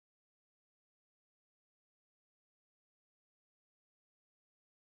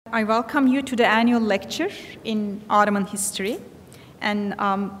I welcome you to the annual lecture in Ottoman history. And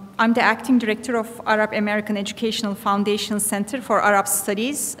I'm the acting director of Arab American Educational Foundation Center for Arab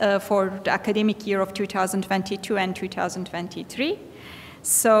Studies for the academic year of 2022 and 2023.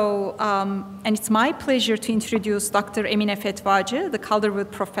 So, and it's my pleasure to introduce Dr. Emine Fetvacı, the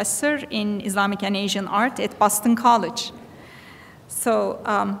Calderwood Professor in Islamic and Asian Art at Boston College. So,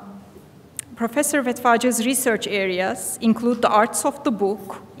 Professor Fetvacı's research areas include the arts of the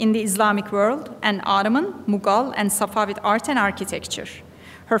book in the Islamic world and Ottoman, Mughal, and Safavid art and architecture.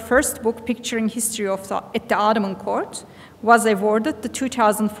 Her first book, Picturing History at the Ottoman Court, was awarded the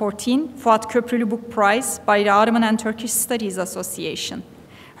 2014 Fuat Köprülü Book Prize by the Ottoman and Turkish Studies Association.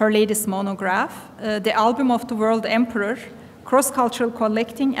 Her latest monograph, The Album of the World Emperor, Cross-Cultural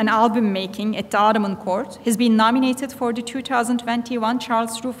Collecting and Album Making at the Ottoman Court, has been nominated for the 2021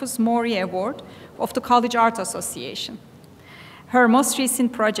 Charles Rufus Maury Award of the College Art Association. Her most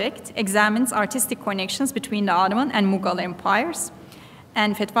recent project examines artistic connections between the Ottoman and Mughal empires,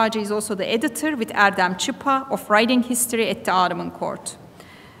 and Fetvacı is also the editor with Erdem Çıpa of Writing History at the Ottoman Court.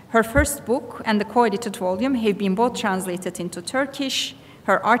 Her first book and the co-edited volume have been both translated into Turkish.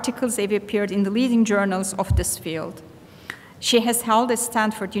 Her articles have appeared in the leading journals of this field. She has held a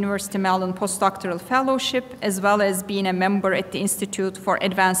Stanford University Mellon postdoctoral fellowship, as well as being a member at the Institute for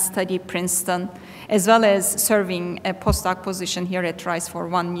Advanced Study, Princeton, as well as serving a postdoc position here at Rice for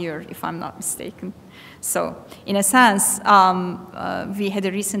 1 year, if I'm not mistaken. So, in a sense, we had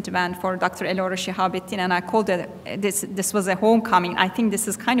a recent event for Dr. Elora Shihabettin, and I called it, this was a homecoming. I think this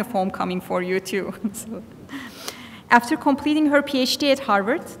is kind of homecoming for you too. So. After completing her PhD at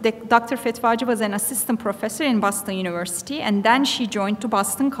Harvard, Dr. Fetvacı was an assistant professor in Boston University, and then she joined to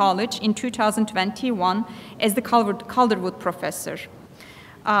Boston College in 2021 as the Calderwood Professor.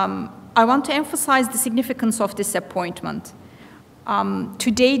 I want to emphasize the significance of this appointment.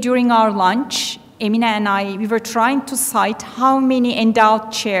 Today, during our lunch, Emine and we were trying to cite how many endowed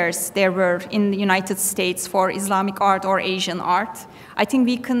chairs there were in the United States for Islamic art or Asian art. I think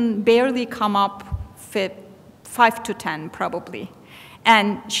we can barely come up with 5 to 10 probably,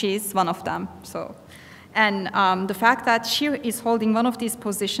 and she's one of them. So, and the fact that she is holding one of these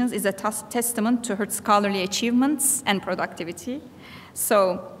positions is a testament to her scholarly achievements and productivity.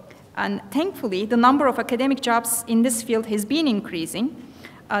 So, and thankfully, the number of academic jobs in this field has been increasing.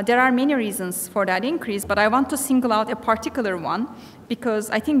 There are many reasons for that increase, but I want to single out a particular one because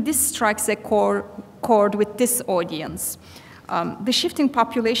I think this strikes a chord with this audience. The shifting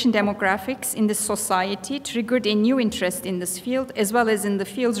population demographics in this society triggered a new interest in this field, as well as in the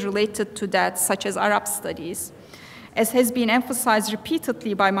fields related to that, such as Arab studies. As has been emphasized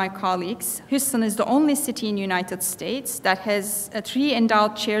repeatedly by my colleagues, Houston is the only city in the United States that has 3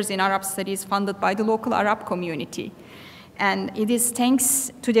 endowed chairs in Arab studies funded by the local Arab community. And it is thanks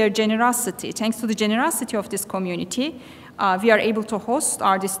to their generosity, thanks to the generosity of this community, we are able to host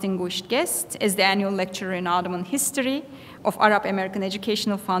our distinguished guest as the annual lecturer in Ottoman history of Arab American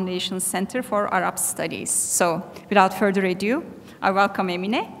Educational Foundation Center for Arab Studies. So, without further ado, I welcome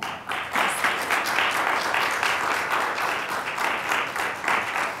Emine.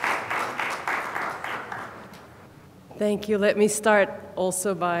 Thank you. Let me start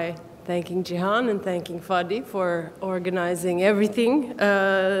also by thanking Cihan and thanking Fadi for organizing everything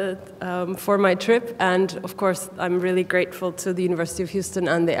for my trip. And of course, I'm really grateful to the University of Houston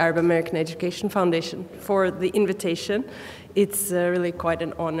and the Arab American Education Foundation for the invitation. It's really quite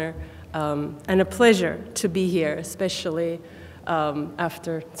an honor and a pleasure to be here, especially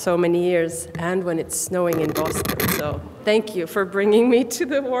after so many years and when it's snowing in Boston. So thank you for bringing me to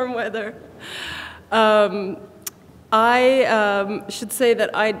the warm weather. I should say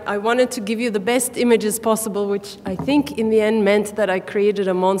that I wanted to give you the best images possible, which I think in the end meant that I created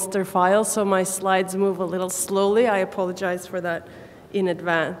a monster file, so my slides move a little slowly. I apologize for that in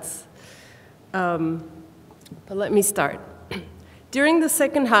advance. But let me start. During the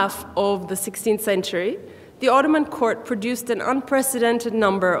second half of the 16th century, the Ottoman court produced an unprecedented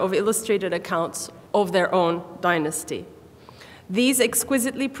number of illustrated accounts of their own dynasty. These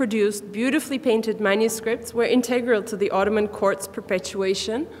exquisitely produced, beautifully painted manuscripts were integral to the Ottoman court's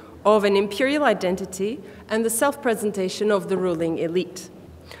perpetuation of an imperial identity and the self-presentation of the ruling elite.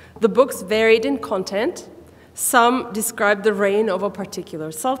 The books varied in content. Some described the reign of a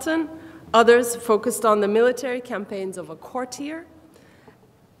particular sultan, others focused on the military campaigns of a courtier.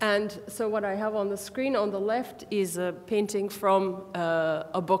 And so what I have on the screen on the left is a painting from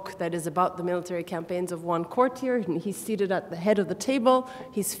a book that is about the military campaigns of one courtier. And he's seated at the head of the table.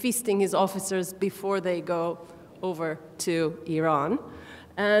 He's feasting his officers before they go over to Iran.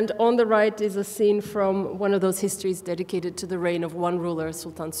 And on the right is a scene from one of those histories dedicated to the reign of one ruler,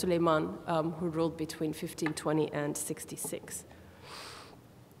 Sultan Süleyman, who ruled between 1520 and 66.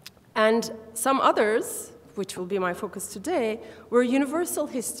 And some others, which will be my focus today, were universal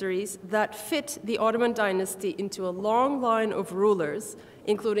histories that fit the Ottoman dynasty into a long line of rulers,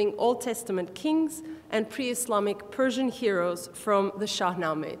 including Old Testament kings and pre-Islamic Persian heroes from the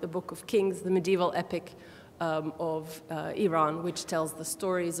Shahnama, the Book of Kings, the medieval epic of Iran, which tells the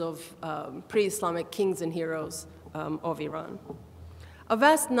stories of pre-Islamic kings and heroes of Iran. A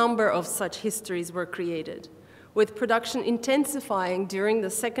vast number of such histories were created, with production intensifying during the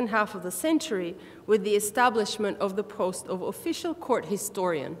second half of the century with the establishment of the post of official court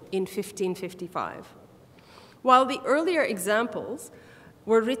historian in 1555. While the earlier examples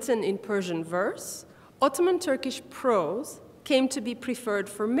were written in Persian verse, Ottoman Turkish prose came to be preferred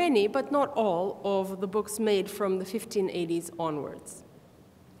for many, but not all, of the books made from the 1580s onwards.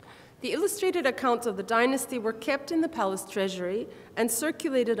 The illustrated accounts of the dynasty were kept in the palace treasury and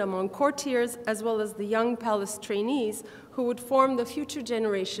circulated among courtiers as well as the young palace trainees who would form the future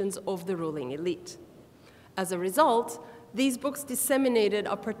generations of the ruling elite. As a result, these books disseminated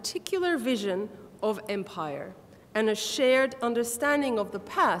a particular vision of empire and a shared understanding of the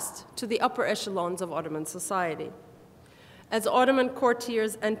past to the upper echelons of Ottoman society. As Ottoman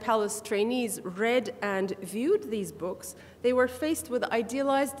courtiers and palace trainees read and viewed these books, they were faced with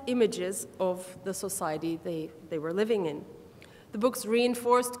idealized images of the society they were living in. The books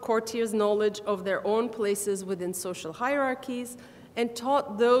reinforced courtiers' knowledge of their own places within social hierarchies and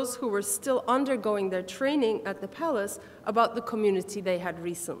taught those who were still undergoing their training at the palace about the community they had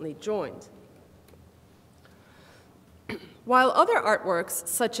recently joined. While other artworks,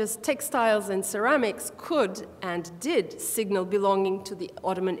 such as textiles and ceramics, could and did signal belonging to the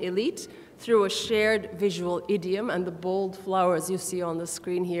Ottoman elite through a shared visual idiom, and the bold flowers you see on the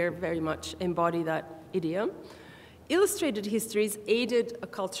screen here very much embody that idiom, illustrated histories aided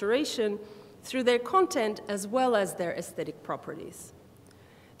acculturation through their content as well as their aesthetic properties.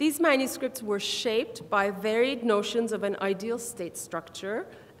 These manuscripts were shaped by varied notions of an ideal state structure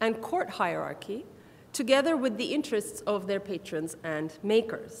and court hierarchy, together with the interests of their patrons and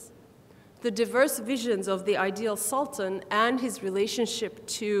makers. The diverse visions of the ideal sultan and his relationship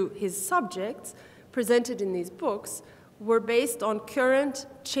to his subjects presented in these books were based on current,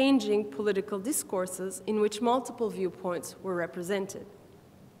 changing political discourses in which multiple viewpoints were represented.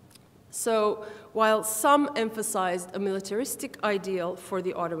 So, while some emphasized a militaristic ideal for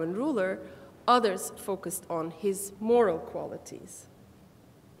the Ottoman ruler, others focused on his moral qualities.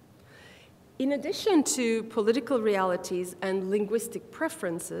 In addition to political realities and linguistic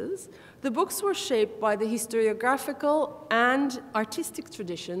preferences, the books were shaped by the historiographical and artistic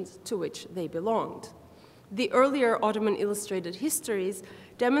traditions to which they belonged. The earlier Ottoman illustrated histories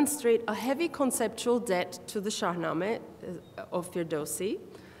demonstrate a heavy conceptual debt to the Shahnama of Firdausi.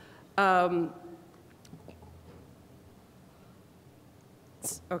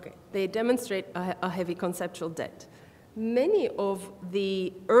 They demonstrate a heavy conceptual debt. Many of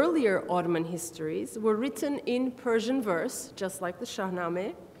the earlier Ottoman histories were written in Persian verse, just like the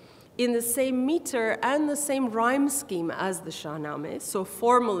Shahnama, in the same meter and the same rhyme scheme as the Shahnama. So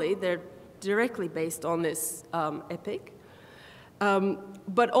formally, they're directly based on this epic.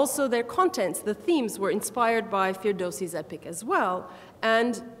 But also their contents, the themes, were inspired by Firdausi's epic as well.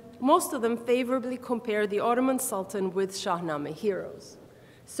 And most of them favorably compare the Ottoman Sultan with Shahnama heroes.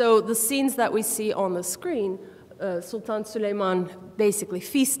 So the scenes that we see on the screen, Sultan Süleyman basically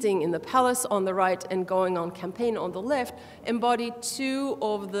feasting in the palace on the right and going on campaign on the left, embody two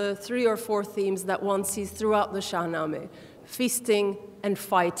of the 3 or 4 themes that one sees throughout the Shahnama: feasting and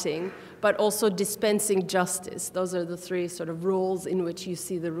fighting, but also dispensing justice. Those are the 3 sort of roles in which you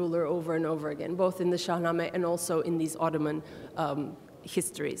see the ruler over and over again, both in the Shahnama and also in these Ottoman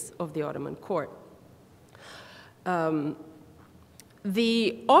histories of the Ottoman court.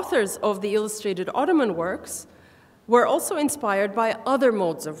 The authors of the illustrated Ottoman works were also inspired by other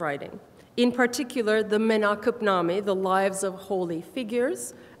modes of writing, in particular the Menakıb-name, the lives of holy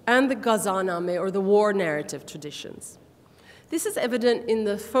figures, and the Gazaname, or the war narrative traditions. This is evident in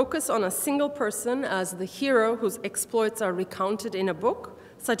the focus on a single person as the hero whose exploits are recounted in a book,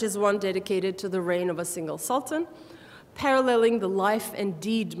 such as one dedicated to the reign of a single sultan, paralleling the life and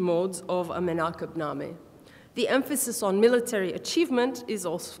deed modes of a Menakıb-name. The emphasis on military achievement is,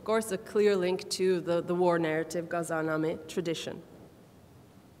 of course, a clear link to the war narrative Gazaname tradition.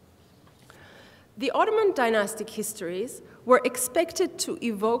 The Ottoman dynastic histories were expected to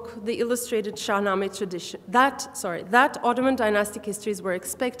evoke the illustrated Shahnama tradition. That Ottoman dynastic histories were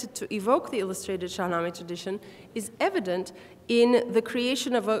expected to evoke the illustrated Shahnama tradition is evident in the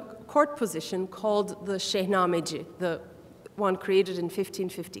creation of a court position called the Shahnameci, the one created in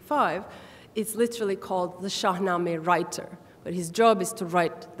 1555. It's literally called the Shahnama writer, but his job is to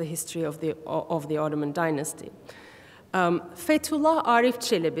write the history of the Ottoman dynasty. Fethullah Arif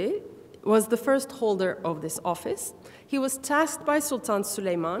Çelebi was the first holder of this office. He was tasked by Sultan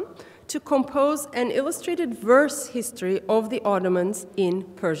Süleyman to compose an illustrated verse history of the Ottomans in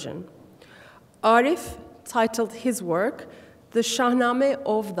Persian. Arif titled his work The Shahnama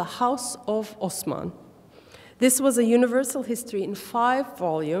of the House of Osman. This was a universal history in 5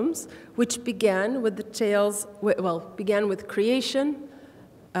 volumes, which began with the tales, began with creation,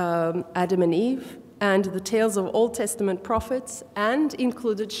 Adam and Eve, and the tales of Old Testament prophets, and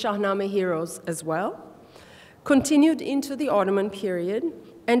included Shahnama heroes as well, continued into the Ottoman period,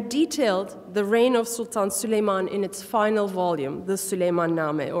 and detailed the reign of Sultan Süleyman in its final volume, the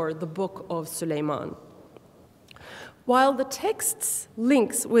Süleymanname, or the Book of Süleyman. While the text's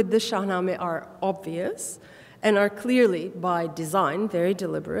links with the Shahnama are obvious, and are clearly, by design, very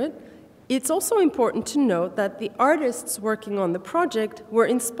deliberate, it's also important to note that the artists working on the project were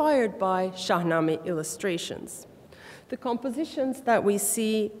inspired by Shahnama illustrations. The compositions that we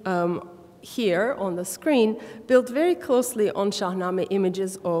see here on the screen build very closely on Shahnama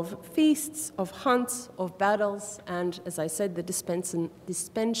images of feasts, of hunts, of battles, and, as I said, the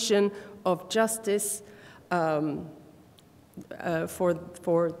dispensation of justice for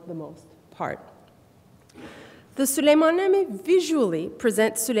the most part. The Süleymanname visually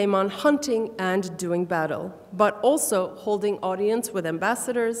presents Süleyman hunting and doing battle, but also holding audience with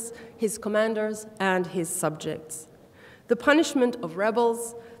ambassadors, his commanders, and his subjects. The punishment of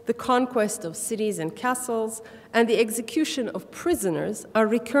rebels, the conquest of cities and castles, and the execution of prisoners are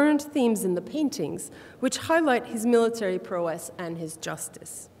recurrent themes in the paintings, which highlight his military prowess and his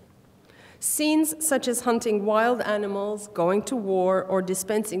justice. Scenes such as hunting wild animals, going to war, or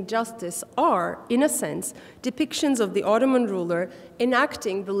dispensing justice are, in a sense, depictions of the Ottoman ruler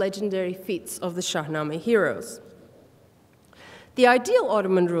enacting the legendary feats of the Shahnama heroes. The ideal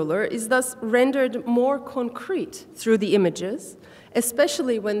Ottoman ruler is thus rendered more concrete through the images,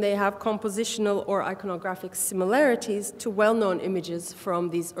 especially when they have compositional or iconographic similarities to well-known images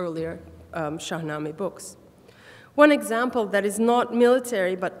from these earlier Shahnama books. One example that is not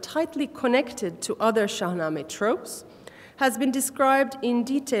military but tightly connected to other Shahnama tropes has been described in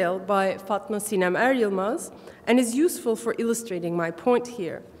detail by Fatma Sinem Eryilmaz and is useful for illustrating my point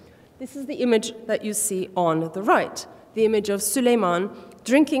here. This is the image that you see on the right, the image of Süleyman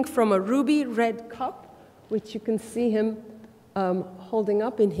drinking from a ruby red cup, which you can see him holding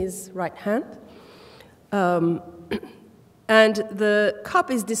up in his right hand. And the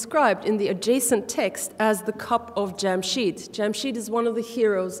cup is described in the adjacent text as the cup of Jamshid. Jamshid is one of the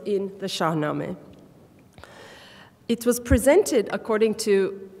heroes in the Shahnama. It was presented, according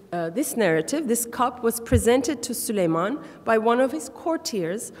to this narrative, this cup was presented to Süleyman by one of his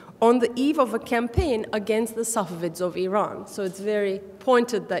courtiers on the eve of a campaign against the Safavids of Iran. So it's very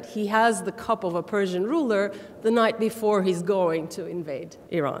pointed that he has the cup of a Persian ruler the night before he's going to invade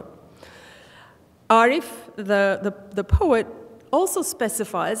Iran. Arif, the poet, also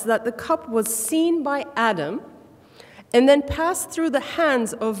specifies that the cup was seen by Adam and then passed through the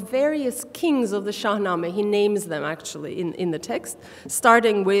hands of various kings of the Shahnama. He names them, actually, in the text,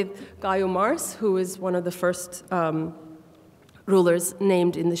 starting with Gayumars, who is one of the first rulers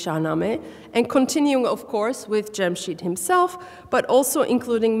named in the Shahnama, and continuing, of course, with Jamshid himself, but also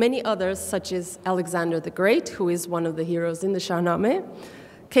including many others, such as Alexander the Great, who is one of the heroes in the Shahnama,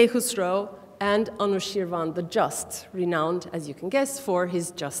 Kaykhusro, and Anushirvan the Just, renowned, as you can guess, for his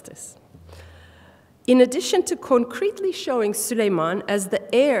justice. In addition to concretely showing Süleyman as the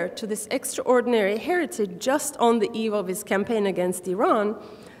heir to this extraordinary heritage just on the eve of his campaign against Iran,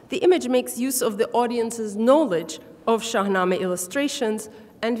 the image makes use of the audience's knowledge of Shahnama illustrations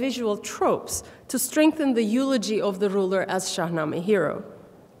and visual tropes to strengthen the eulogy of the ruler as Shahnama hero.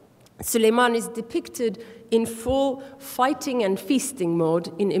 Süleyman is depicted in full fighting and feasting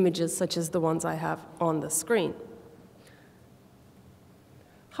mode in images such as the ones I have on the screen.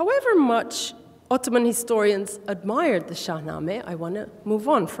 However much Ottoman historians admired the Shahnama, I want to move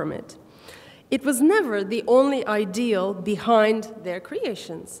on from it. It was never the only ideal behind their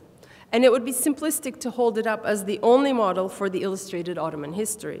creations, and it would be simplistic to hold it up as the only model for the illustrated Ottoman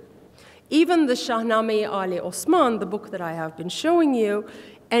history. Even the Shahnama-i Ali Osman, the book that I have been showing you,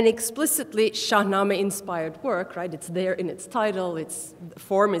 an explicitly Shahnama-inspired work, right? It's there in its title, its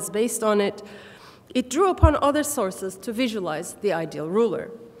form is based on it. It drew upon other sources to visualize the ideal ruler.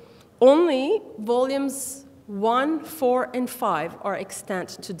 Only volumes 1, 4, and 5 are extant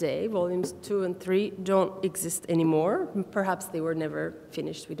today. Volumes 2 and 3 don't exist anymore. Perhaps they were never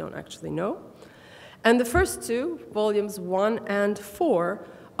finished, we don't actually know. And the first two, volumes 1 and 4,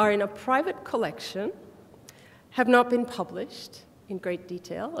 are in a private collection, have not been published in great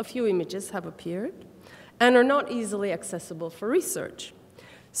detail. A few images have appeared, and are not easily accessible for research.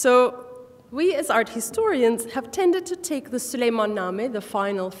 So we as art historians have tended to take the Süleymanname, the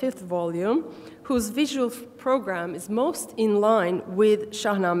final 5th volume, whose visual program is most in line with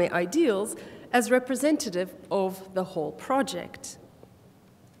Shahnama ideals, as representative of the whole project.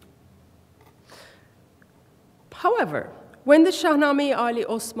 However, when the Shahnama Ali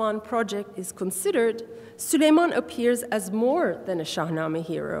Osman project is considered, Süleyman appears as more than a Shahnama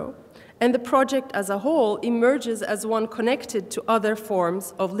hero, and the project as a whole emerges as one connected to other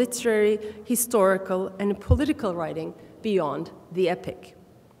forms of literary, historical, and political writing beyond the epic.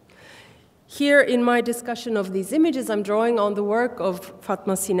 Here in my discussion of these images, I'm drawing on the work of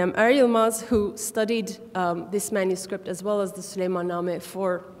Fatma Sinem Eryilmaz, who studied this manuscript as well as the Süleymanname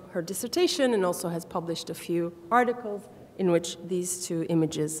for her dissertation and also has published a few articles in which these two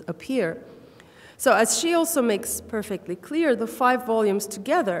images appear. So as she also makes perfectly clear, the 5 volumes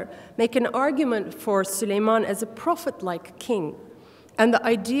together make an argument for Süleyman as a prophet-like king, and the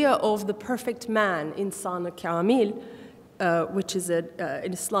idea of the perfect man, insan-ı kamil, which is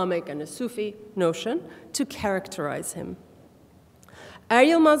an Islamic and a Sufi notion, to characterize him.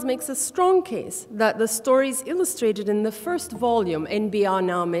 Eryilmaz makes a strong case that the stories illustrated in the first volume,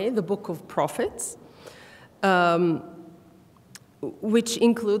 Enbiya-name, the Book of Prophets, which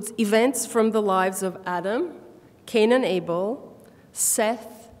includes events from the lives of Adam, Cain and Abel,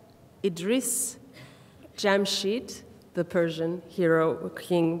 Seth, Idris, Jamshid, the Persian hero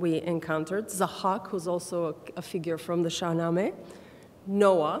king we encountered, Zahak, who's also a figure from the Shahnama,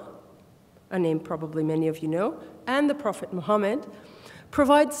 Noah, a name probably many of you know, and the Prophet Muhammad,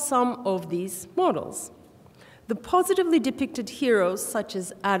 provide some of these models. The positively depicted heroes such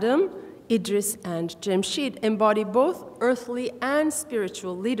as Adam, Idris, and Jamshid embody both earthly and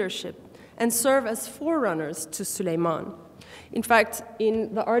spiritual leadership and serve as forerunners to Süleyman. In fact,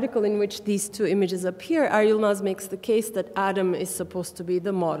 in the article in which these two images appear, Eryilmaz makes the case that Adam is supposed to be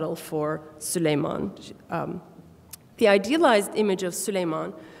the model for Süleyman. The idealized image of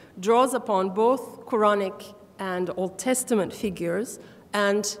Süleyman draws upon both Quranic and Old Testament figures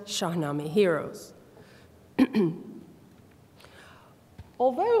and Shahnama heroes.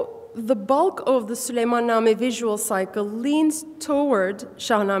 Although the bulk of the Süleymanname visual cycle leans toward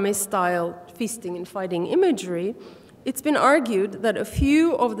Shahnama-style feasting and fighting imagery, it's been argued that a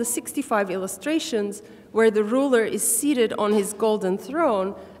few of the 65 illustrations where the ruler is seated on his golden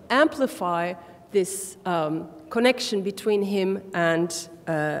throne amplify this connection between him and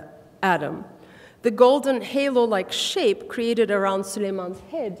Adam. The golden halo-like shape created around Süleyman's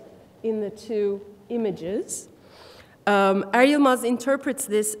head in the two images, Eryilmaz interprets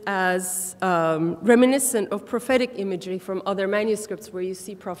this as reminiscent of prophetic imagery from other manuscripts where you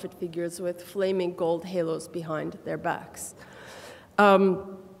see prophet figures with flaming gold halos behind their backs.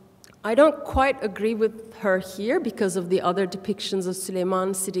 I don't quite agree with her here because of the other depictions of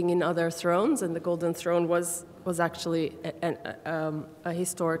Süleyman sitting in other thrones, and the golden throne was actually a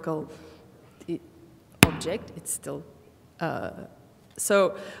historical object. It's still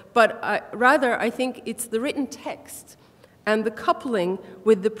rather, I think it's the written text and the coupling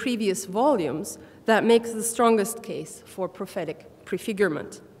with the previous volumes that makes the strongest case for prophetic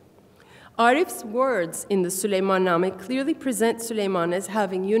prefigurement. Arif's words in the Süleymanname clearly present Süleyman as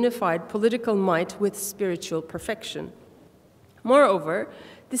having unified political might with spiritual perfection. Moreover,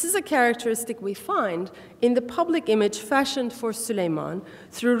 this is a characteristic we find in the public image fashioned for Süleyman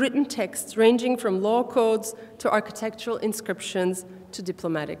through written texts ranging from law codes to architectural inscriptions to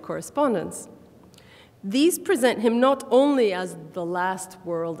diplomatic correspondence. These present him not only as the last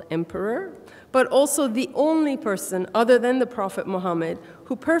world emperor, but also the only person other than the Prophet Muhammad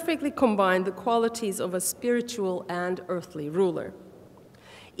who perfectly combined the qualities of a spiritual and earthly ruler.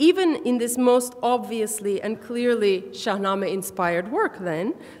 Even in this most obviously and clearly Shahnama-inspired work,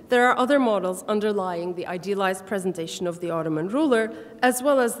 then, there are other models underlying the idealized presentation of the Ottoman ruler, as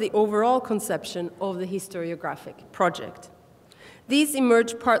well as the overall conception of the historiographic project. These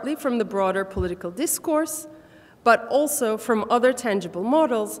emerge partly from the broader political discourse, but also from other tangible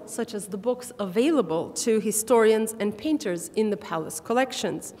models, such as the books available to historians and painters in the palace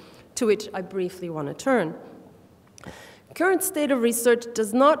collections, to which I briefly want to turn. Current state of research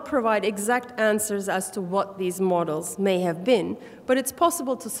does not provide exact answers as to what these models may have been, but it's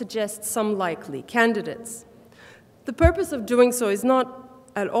possible to suggest some likely candidates. The purpose of doing so is not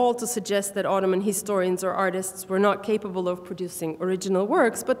at all to suggest that Ottoman historians or artists were not capable of producing original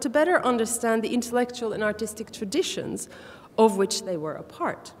works, but to better understand the intellectual and artistic traditions of which they were a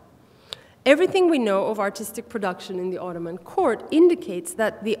part. Everything we know of artistic production in the Ottoman court indicates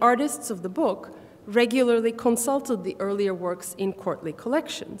that the artists of the book regularly consulted the earlier works in courtly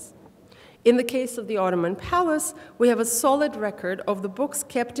collections. In the case of the Ottoman palace, we have a solid record of the books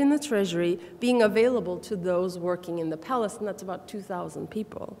kept in the treasury being available to those working in the palace, and that's about 2,000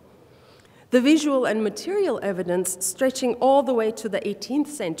 people. The visual and material evidence, stretching all the way to the 18th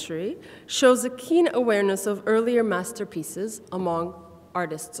century, shows a keen awareness of earlier masterpieces among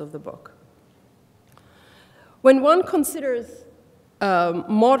artists of the book. When one considers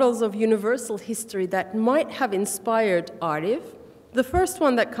models of universal history that might have inspired AAEF, the first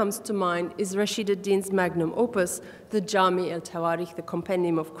one that comes to mind is Rashid ad-Din's magnum opus, the Jami al Tawarikh, the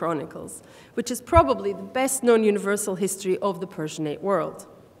Compendium of Chronicles, which is probably the best-known universal history of the Persianate world.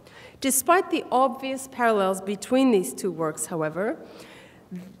 Despite the obvious parallels between these two works, however,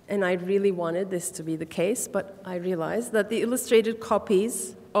 and I really wanted this to be the case, but I realized that the illustrated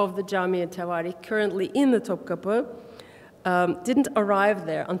copies of the Jami al Tawarikh currently in the Topkapı didn't arrive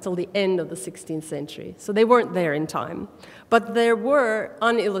there until the end of the 16th century. So they weren't there in time. But there were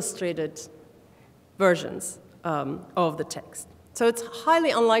unillustrated versions of the text. So it's highly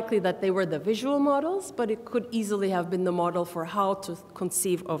unlikely that they were the visual models, but it could easily have been the model for how to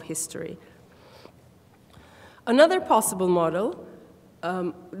conceive of history. Another possible model,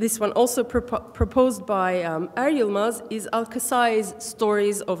 this one also proposed by Yilmaz, is Al-Kasai's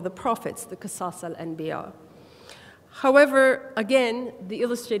Stories of the Prophets, the Qasas al-Anbiya. However, again, the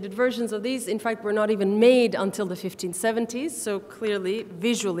illustrated versions of these, in fact, were not even made until the 1570s, so clearly,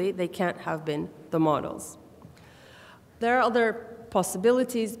 visually, they can't have been the models. There are other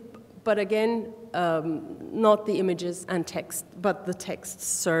possibilities, but again, not the images and text, but the texts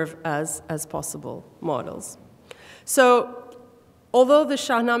serve as possible models. So, although the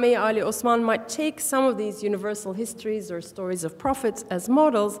Shahnama Ali Osman might take some of these universal histories or stories of prophets as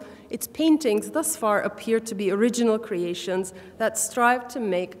models, its paintings thus far appear to be original creations that strive to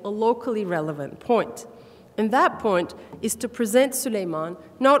make a locally relevant point. And that point is to present Suleiman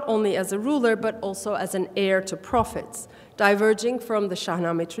not only as a ruler, but also as an heir to prophets, diverging from the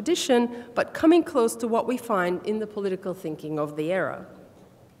Shahnama tradition, but coming close to what we find in the political thinking of the era.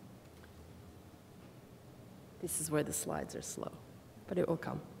 This is where the slides are slow, but it will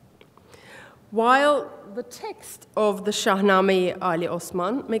come. While the text of the Shahnama Ali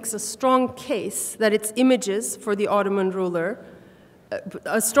Osman makes a strong case that its images for the Ottoman ruler,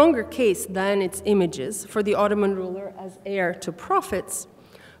 a stronger case than its images for the Ottoman ruler as heir to prophets,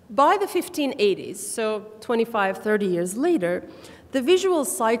 by the 1580s, so 25, 30 years later, the visual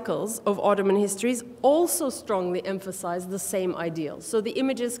cycles of Ottoman histories also strongly emphasize the same ideals. So the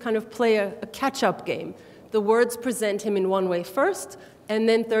images kind of play a catch-up game. The words present him in one way first, and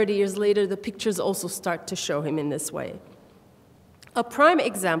then 30 years later, the pictures also start to show him in this way. A prime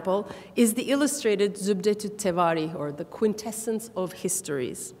example is the illustrated Zubdat al Tawarikh, or the quintessence of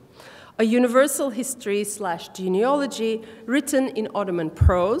histories, a universal history / genealogy written in Ottoman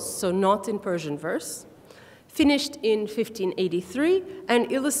prose, so not in Persian verse, finished in 1583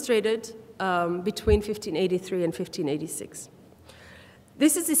 and illustrated between 1583 and 1586.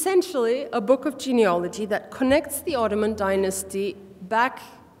 This is essentially a book of genealogy that connects the Ottoman dynasty back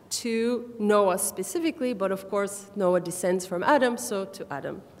to Noah specifically, but of course Noah descends from Adam, so to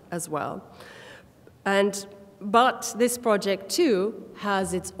Adam as well. But this project too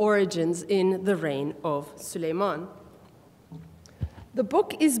has its origins in the reign of Suleiman. The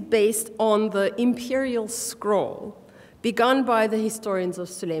book is based on the imperial scroll begun by the historians of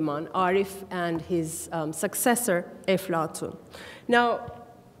Suleiman, Arif and his successor, Eflatun. Now,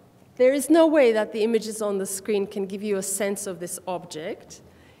 there is no way that the images on the screen can give you a sense of this object.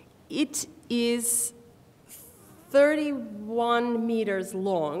 It is 31 meters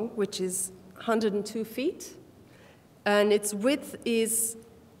long, which is 102 feet, and its width is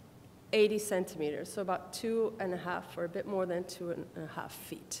 80 centimeters, so about 2.5 or a bit more than 2.5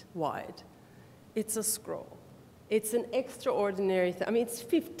 feet wide. It's a scroll. It's an extraordinary thing. I mean, it's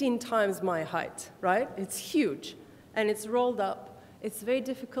 15 times my height, right? It's huge, and it's rolled up. It's very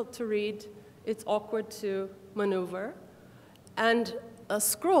difficult to read. It's awkward to maneuver. And a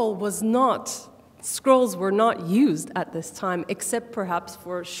scrolls were not used at this time, except perhaps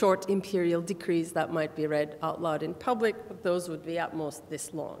for short imperial decrees that might be read out loud in public, but those would be at most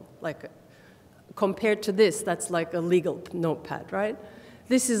this long. Compared to this, that's like a legal notepad, right?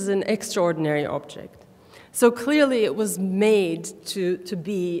 This is an extraordinary object. So clearly it was made to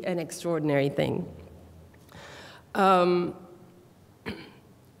be an extraordinary thing.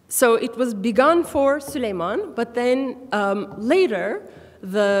 So it was begun for Süleyman, but then later,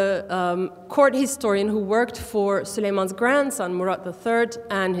 the court historian who worked for Süleyman's grandson, Murad III,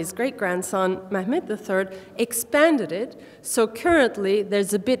 and his great-grandson, Mehmed III, expanded it. So currently,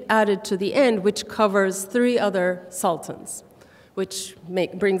 there's a bit added to the end, which covers 3 other sultans, which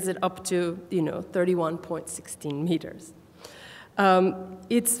brings it up to, 31.16 meters.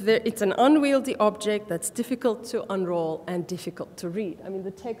 It's an unwieldy object that's difficult to unroll and difficult to read. I mean,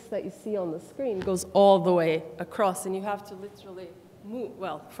 the text that you see on the screen goes all the way across, and you have to literally move,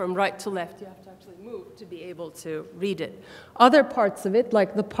 well, from right to left, you have to actually move to be able to read it. Other parts of it,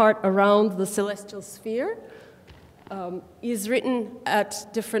 like the part around the celestial sphere, is written at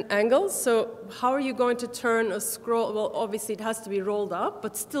different angles. So how are you going to turn a scroll? Well, obviously it has to be rolled up,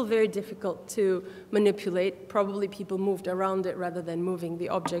 but still very difficult to manipulate. Probably people moved around it rather than moving the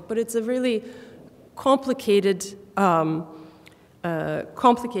object. But it's a really complicated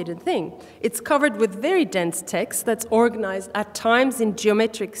thing. It's covered with very dense text that's organized at times in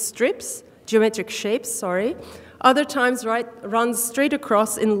geometric shapes. Other times runs straight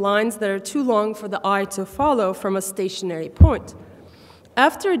across in lines that are too long for the eye to follow from a stationary point.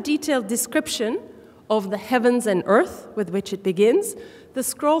 After a detailed description of the heavens and earth with which it begins, the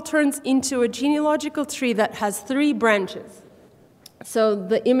scroll turns into a genealogical tree that has 3 branches. So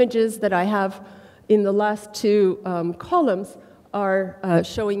the images that I have in the last 2 columns are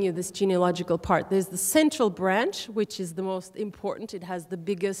showing you this genealogical part. There's the central branch, which is the most important. It has the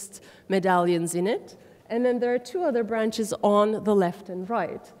biggest medallions in it. And then there are 2 other branches on the left and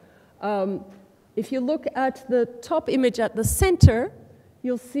right. If you look at the top image at the center,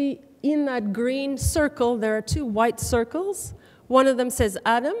 you'll see in that green circle, there are 2 white circles. One of them says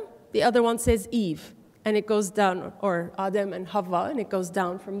Adam, the other one says Eve, and it goes down, or Adam and Havva, and it goes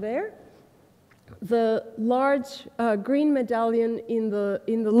down from there. The large green medallion in the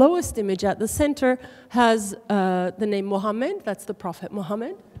lowest image at the center has the name Muhammad, that's the Prophet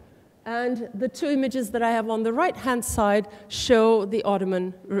Muhammad. And the 2 images that I have on the right-hand side show the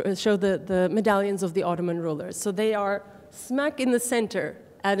medallions of the Ottoman rulers. So they are smack in the center: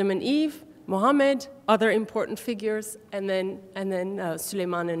 Adam and Eve, Muhammad, other important figures, and then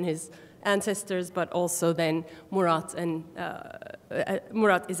Süleyman and his ancestors, but also then Murad, and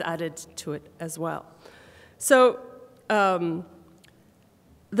Murad is added to it as well. So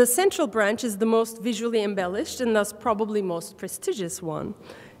the central branch is the most visually embellished and thus probably most prestigious one.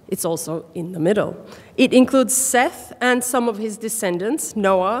 It's also in the middle. It includes Seth and some of his descendants: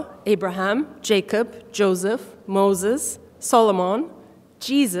 Noah, Abraham, Jacob, Joseph, Moses, Solomon,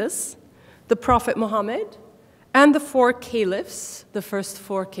 Jesus, the Prophet Muhammad, and the 4 caliphs, the first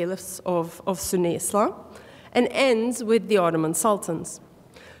 4 caliphs of Sunni Islam, and ends with the Ottoman sultans.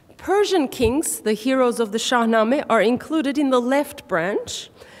 Persian kings, the heroes of the Shahnama, are included in the left branch,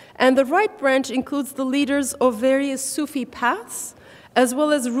 and the right branch includes the leaders of various Sufi paths, as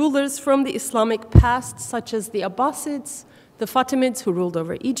well as rulers from the Islamic past, such as the Abbasids, the Fatimids, who ruled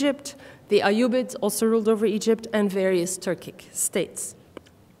over Egypt, the Ayyubids, also ruled over Egypt, and various Turkic states.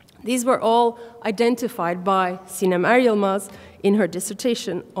 These were all identified by Sinem Eryilmaz in her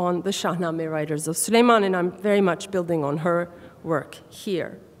dissertation on the Shahnama writers of Süleyman, and I'm very much building on her work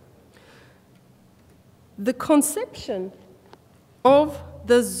here. The conception of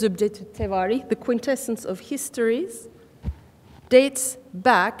the Zubdat al Tawarikh, the quintessence of histories, dates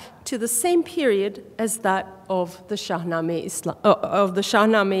back to the same period as that of the Shahnama of the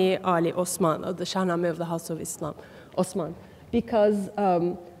Shahnama Ali Osman, of the Shahnama of the House of Islam, Osman, because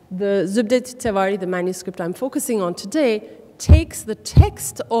the Zubdat al Tawarikh, the manuscript I'm focusing on today, takes the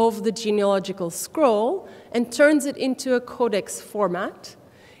text of the genealogical scroll and turns it into a codex format.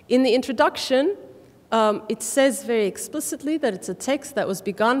 In the introduction, it says very explicitly that it's a text that was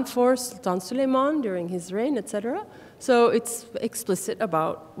begun for Sultan Süleyman during his reign, etc. So it's explicit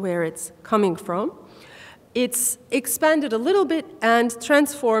about where it's coming from. It's expanded a little bit and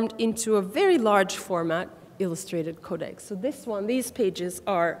transformed into a very large format illustrated codex. So this one, these pages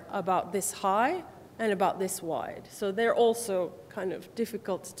are about this high and about this wide. So they're also kind of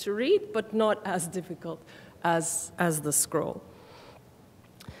difficult to read, but not as difficult as the scroll.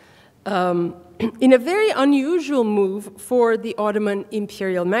 In a very unusual move for the Ottoman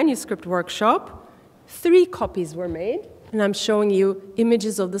Imperial Manuscript Workshop, 3 copies were made, and I'm showing you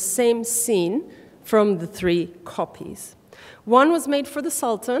images of the same scene from the 3 copies. One was made for the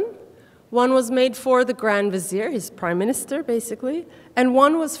Sultan, one was made for the Grand Vizier, his prime minister, basically, and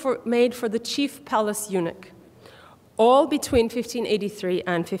one was made for the chief palace eunuch, all between 1583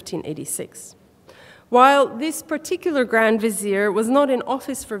 and 1586. While this particular Grand Vizier was not in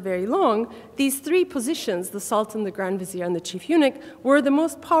office for very long, these three positions, the Sultan, the Grand Vizier, and the Chief Eunuch, were the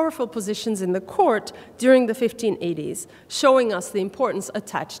most powerful positions in the court during the 1580s, showing us the importance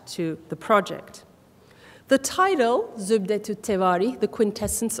attached to the project. The title, Zubdat al Tawarikh, the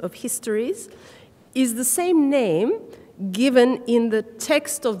quintessence of histories, is the same name given in the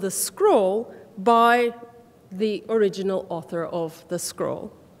text of the scroll by the original author of the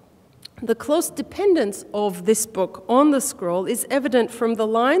scroll. The close dependence of this book on the scroll is evident from the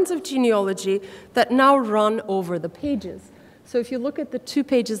lines of genealogy that now run over the pages. So if you look at the 2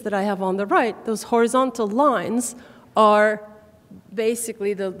 pages that I have on the right, those horizontal lines are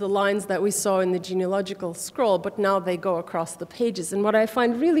basically the lines that we saw in the genealogical scroll, but now they go across the pages. And what I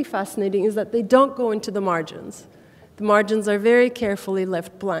find really fascinating is that they don't go into the margins. The margins are very carefully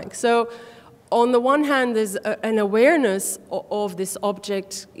left blank. So on the one hand, there's an awareness of this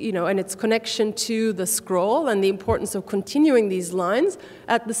object, and its connection to the scroll and the importance of continuing these lines.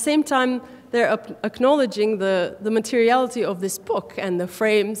 At the same time, they're acknowledging the materiality of this book and the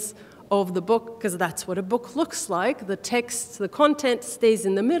frames of the book, because that's what a book looks like. The text, the content stays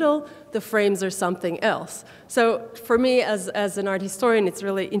in the middle, the frames are something else. So for me, as an art historian, it's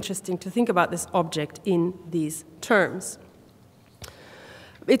really interesting to think about this object in these terms.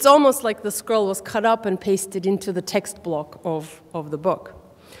 It's almost like the scroll was cut up and pasted into the text block of the book.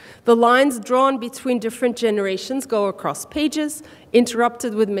 The lines drawn between different generations go across pages,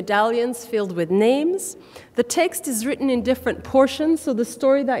 interrupted with medallions filled with names. The text is written in different portions, so the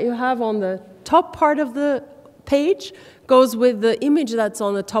story that you have on the top part of the page goes with the image that's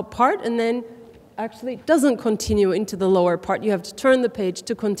on the top part, and then actually doesn't continue into the lower part. You have to turn the page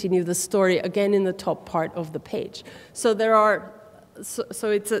to continue the story again in the top part of the page. So there are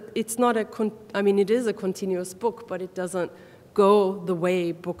it's not it is a continuous book, but it doesn't go the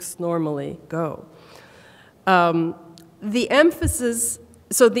way books normally go. The emphasis,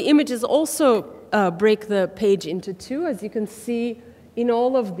 so the images also break the page into 2. As you can see in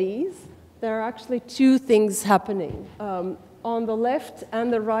all of these, there are actually 2 things happening. On the left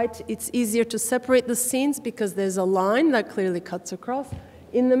and the right, it's easier to separate the scenes because there's a line that clearly cuts across.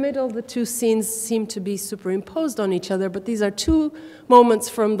 In the middle, the 2 scenes seem to be superimposed on each other, but these are 2 moments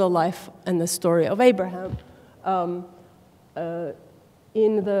from the life and the story of Abraham. In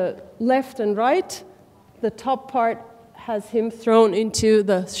the left and right, the top part has him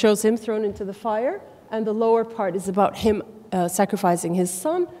shows him thrown into the fire, and the lower part is about him sacrificing his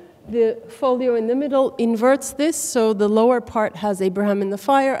son. The folio in the middle inverts this, so the lower part has Abraham in the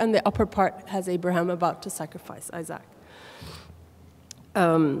fire, and the upper part has Abraham about to sacrifice Isaac.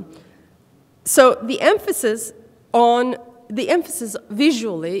 So the emphasis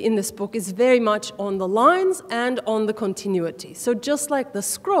visually in this book is very much on the lines and on the continuity. So just like the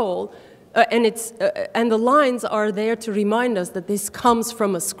scroll, and the lines are there to remind us that this comes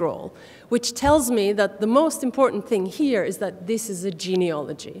from a scroll, which tells me that the most important thing here is that this is a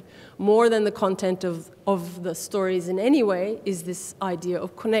genealogy. More than the content of the stories in any way is this idea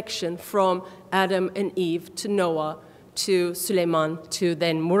of connection from Adam and Eve to Noah, to Suleiman, to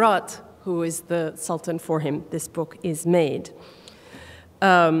then Murad, who is the sultan for him this book is made.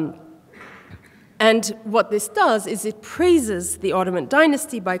 And what this does is it praises the Ottoman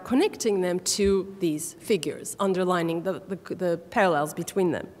dynasty by connecting them to these figures, underlining the parallels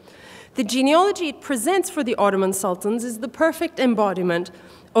between them. The genealogy it presents for the Ottoman sultans is the perfect embodiment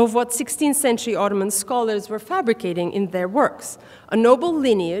of what 16th century Ottoman scholars were fabricating in their works, a noble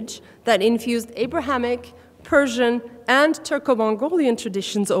lineage that infused Abrahamic, Persian, and Turco-Mongolian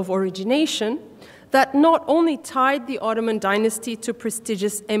traditions of origination that not only tied the Ottoman dynasty to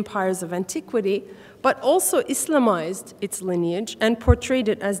prestigious empires of antiquity, but also Islamized its lineage and portrayed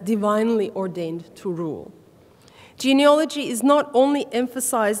it as divinely ordained to rule. Genealogy is not only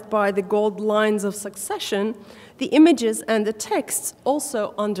emphasized by the gold lines of succession, the images and the texts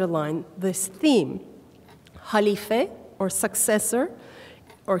also underline this theme. Halife, or successor,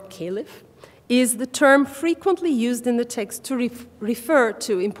 or caliph, is the term frequently used in the text to refer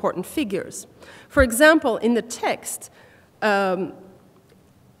to important figures. For example, in the text, and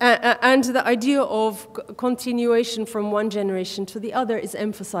the idea of continuation from one generation to the other is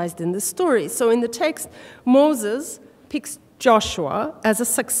emphasized in the story. So in the text, Moses picks Joshua as a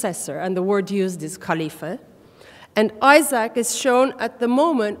successor, and the word used is Khalifa. And Isaac is shown at the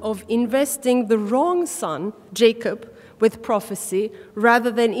moment of investing the wrong son, Jacob, with prophecy,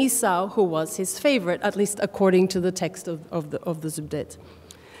 rather than Esau, who was his favorite, at least according to the text of the Zubdat.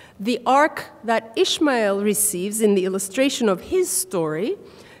 The ark that Ishmael receives in the illustration of his story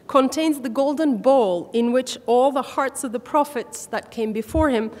contains the golden bowl in which all the hearts of the prophets that came before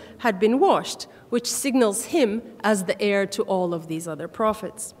him had been washed, which signals him as the heir to all of these other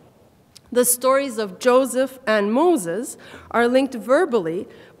prophets. The stories of Joseph and Moses are linked verbally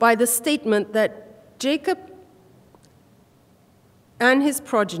by the statement that Jacob and his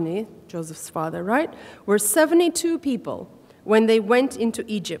progeny, Joseph's father, right, were 72 people when they went into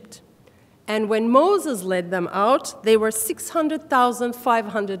Egypt. And when Moses led them out, they were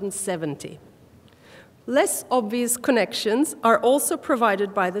 600,570. Less obvious connections are also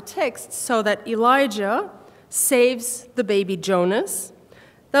provided by the text so that Elijah saves the baby Jonas,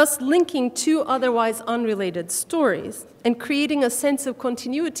 thus linking two otherwise unrelated stories and creating a sense of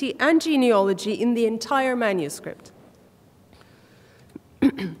continuity and genealogy in the entire manuscript.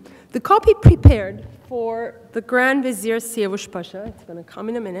 The copy prepared for the Grand Vizier Siyavush Pasha, it's going to come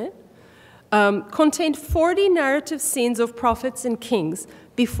in a minute, contained 40 narrative scenes of prophets and kings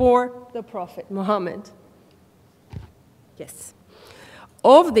before the Prophet Muhammad. Yes.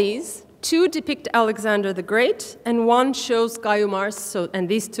 Of these, 2 depict Alexander the Great, and 1 shows Gayumars, and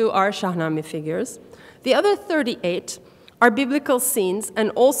these 2 are Shahnama figures. The other 38 are biblical scenes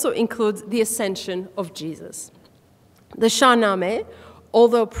and also includes the ascension of Jesus. The Shahnama,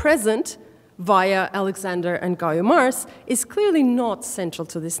 although present via Alexander and Gayumars, is clearly not central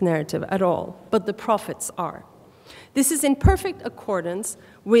to this narrative at all, but the prophets are. This is in perfect accordance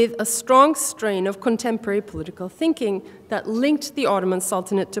with a strong strain of contemporary political thinking that linked the Ottoman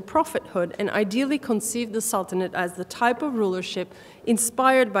Sultanate to prophethood and ideally conceived the Sultanate as the type of rulership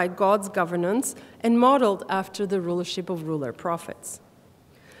inspired by God's governance and modeled after the rulership of ruler prophets.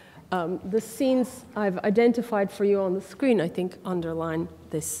 The scenes I've identified for you on the screen, I think, underline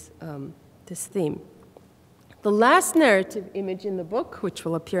this theme. The last narrative image in the book, which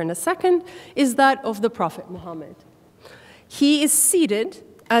will appear in a second, is that of the Prophet Muhammad. He is seated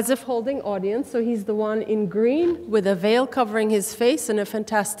as if holding audience, so he's the one in green with a veil covering his face and a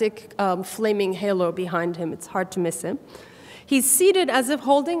fantastic flaming halo behind him. It's hard to miss him. He's seated as if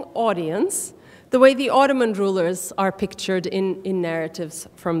holding audience, the way the Ottoman rulers are pictured in narratives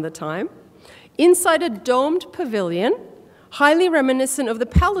from the time, inside a domed pavilion, highly reminiscent of the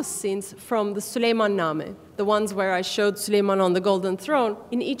palace scenes from the Süleymanname, the ones where I showed Suleiman on the golden throne.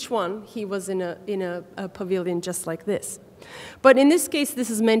 In each one, he was in a pavilion just like this. But in this case, this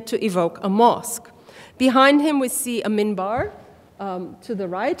is meant to evoke a mosque. Behind him, we see a minbar. To the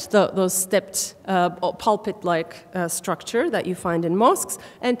right, those stepped pulpit-like structure that you find in mosques,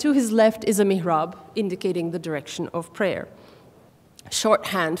 and to his left is a mihrab, indicating the direction of prayer.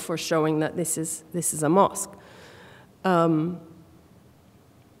 Shorthand for showing that this is a mosque. The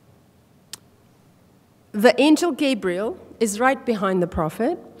angel Gabriel is right behind the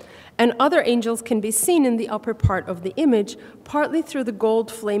prophet, and other angels can be seen in the upper part of the image, partly through the gold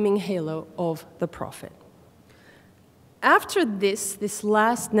flaming halo of the prophet. After this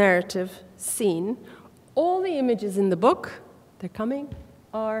last narrative scene, all the images in the book, they're coming,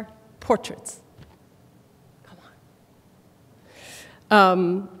 are portraits. Come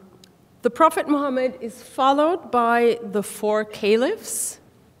on. The Prophet Muhammad is followed by the 4 caliphs,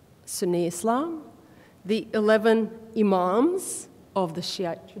 Sunni Islam, the 11 imams of the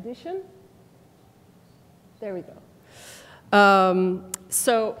Shiite tradition. There we go.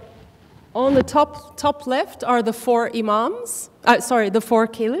 So on the top left are the 4 imams, the 4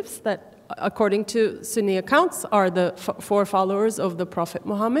 caliphs that, according to Sunni accounts, are the 4 followers of the Prophet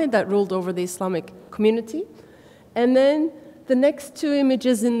Muhammad that ruled over the Islamic community. And then the next 2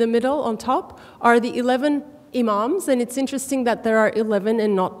 images in the middle on top are the 11 imams, and it's interesting that there are 11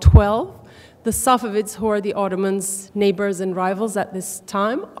 and not 12. The Safavids, who are the Ottomans' neighbors and rivals at this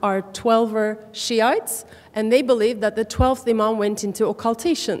time, are 12er Shiites, and they believe that the 12th imam went into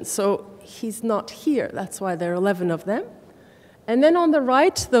occultation, so he's not here. That's why there are 11 of them. And then on the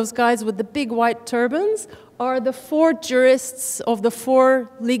right, those guys with the big white turbans are the 4 jurists of the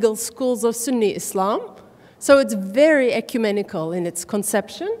 4 legal schools of Sunni Islam. So it's very ecumenical in its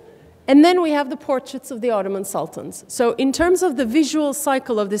conception. And then we have the portraits of the Ottoman sultans. So in terms of the visual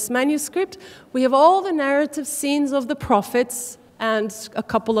cycle of this manuscript, we have all the narrative scenes of the prophets and a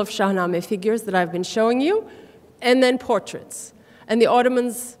couple of Shahnama figures that I've been showing you, and then portraits. And the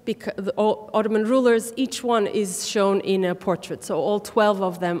Ottoman rulers, each one is shown in a portrait. So all 12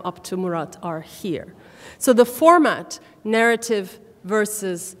 of them up to Murad are here. So the format, narrative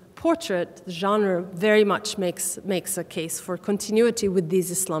versus portrait, the genre very much makes a case for continuity with these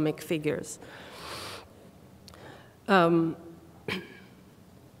Islamic figures. Let's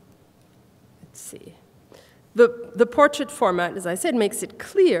see. The portrait format, as I said, makes it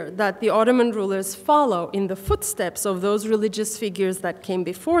clear that the Ottoman rulers follow in the footsteps of those religious figures that came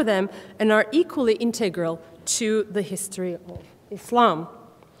before them and are equally integral to the history of Islam.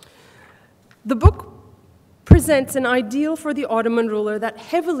 The book presents an ideal for the Ottoman ruler that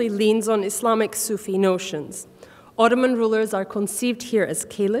heavily leans on Islamic Sufi notions. Ottoman rulers are conceived here as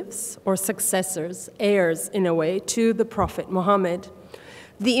caliphs, or successors, heirs in a way, to the Prophet Muhammad.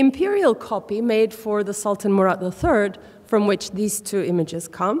 The imperial copy made for the Sultan Murad III, from which these two images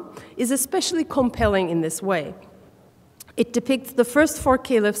come, is especially compelling in this way. It depicts the first four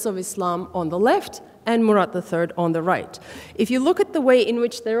caliphs of Islam on the left and Murad III on the right. If you look at the way in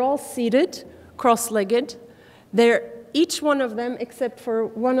which they're all seated, cross-legged, each one of them, except for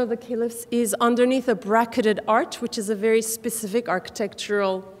one of the caliphs, is underneath a bracketed arch, which is a very specific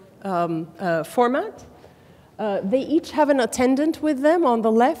architectural format. They each have an attendant with them on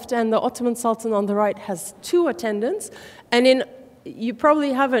the left, and the Ottoman Sultan on the right has two attendants. And you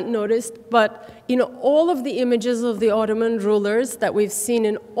probably haven't noticed, but in all of the images of the Ottoman rulers that we've seen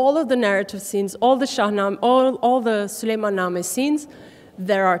in all of the narrative scenes, all the Shahnama, all the Süleymanname scenes,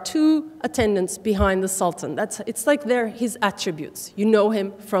 there are two attendants behind the Sultan. It's like they're his attributes. You know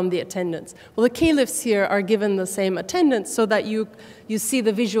him from the attendants. Well, the caliphs here are given the same attendants so that you see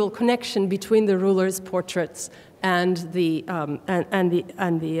the visual connection between the rulers' portraits and the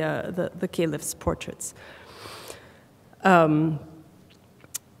caliphs' portraits.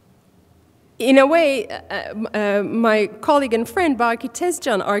 In a way, my colleague and friend Baki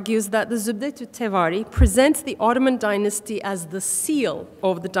Tezcan argues that the Zubdat al Tawarikh presents the Ottoman dynasty as the seal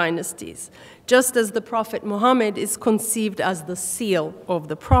of the dynasties, just as the Prophet Muhammad is conceived as the seal of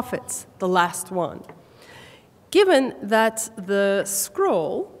the prophets, the last one. Given that the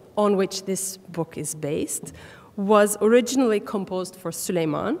scroll on which this book is based was originally composed for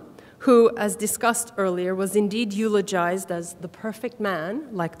Suleiman, who, as discussed earlier, was indeed eulogized as the perfect man,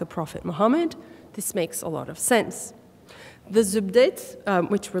 like the Prophet Muhammad, this makes a lot of sense. The Zubdat,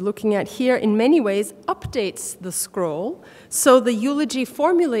 which we're looking at here, in many ways updates the scroll, so the eulogy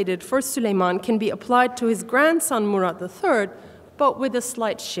formulated for Suleiman can be applied to his grandson Murad III, but with a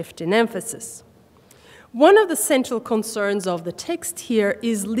slight shift in emphasis. One of the central concerns of the text here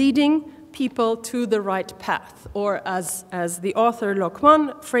is leading people to the right path, or as the author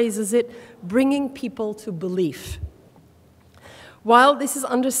Lokman phrases it, bringing people to belief. While this is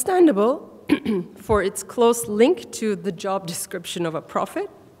understandable for its close link to the job description of a prophet,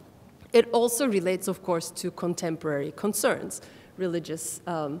 it also relates, of course, to contemporary concerns, religious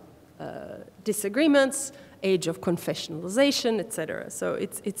disagreements, age of confessionalization, etc. So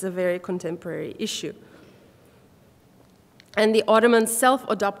it's a very contemporary issue. And the Ottomans'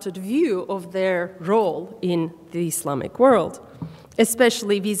 self-adopted view of their role in the Islamic world,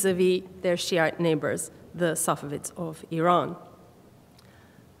 especially vis-a-vis their Shiite neighbors, the Safavids of Iran.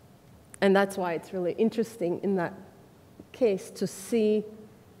 And that's why it's really interesting in that case to see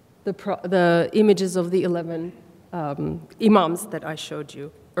the images of the 11 imams that I showed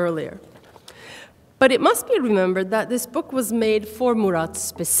you earlier. But it must be remembered that this book was made for Murad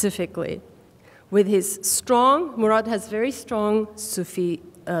specifically. With his Murad has very strong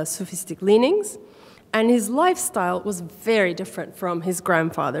Sufistic leanings, and his lifestyle was very different from his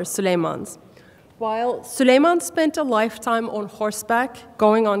grandfather, Suleiman's. While Suleiman spent a lifetime on horseback,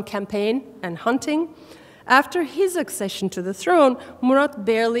 going on campaign and hunting, after his accession to the throne, Murad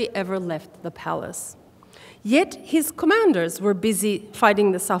barely ever left the palace. Yet his commanders were busy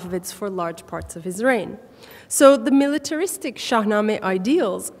fighting the Safavids for large parts of his reign. So the militaristic Shahnama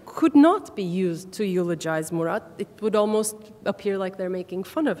ideals could not be used to eulogize Murad. It would almost appear like they're making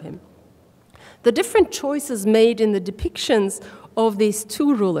fun of him. The different choices made in the depictions of these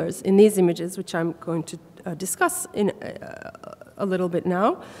two rulers in these images, which I'm going to discuss in a little bit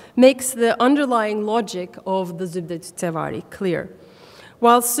now, makes the underlying logic of the Zubdat al Tawarikh clear.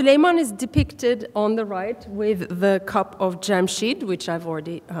 While Suleiman is depicted on the right with the cup of Jamshid, which I've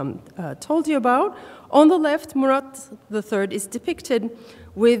already told you about, on the left, Murad III is depicted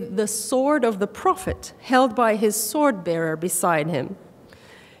with the sword of the prophet held by his sword bearer beside him.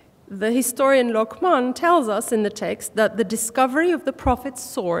 The historian Lokman tells us in the text that the discovery of the prophet's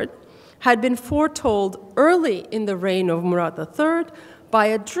sword had been foretold early in the reign of Murad III by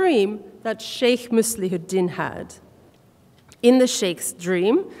a dream that Sheikh Muslihuddin had. In the Sheikh's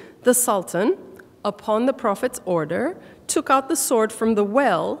dream, the Sultan, upon the prophet's order, took out the sword from the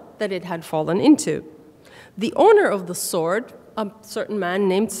well that it had fallen into. The owner of the sword, a certain man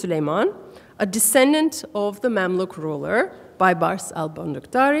named Suleiman, a descendant of the Mamluk ruler, Baybars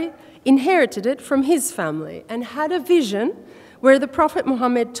al-Bandukdari, inherited it from his family and had a vision where the Prophet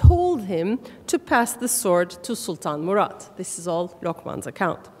Muhammad told him to pass the sword to Sultan Murad. This is all Lokman's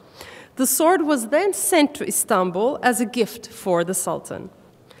account. The sword was then sent to Istanbul as a gift for the Sultan.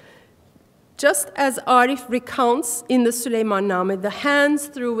 Just as Arif recounts in the Süleymanname the hands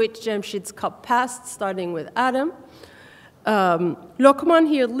through which Cemshid's cup passed, starting with Adam, Lokman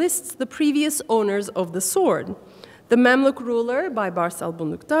here lists the previous owners of the sword. The Mamluk ruler Baybars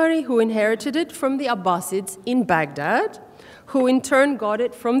al-Bunduktari, who inherited it from the Abbasids in Baghdad, who in turn got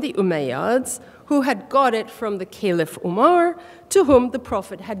it from the Umayyads, who had got it from the Caliph Umar, to whom the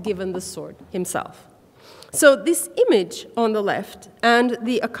Prophet had given the sword himself. So this image on the left and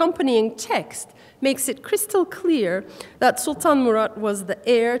the accompanying text makes it crystal clear that Sultan Murad was the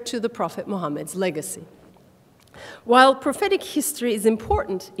heir to the Prophet Muhammad's legacy. While prophetic history is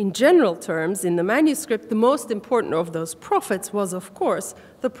important in general terms in the manuscript, the most important of those prophets was, of course,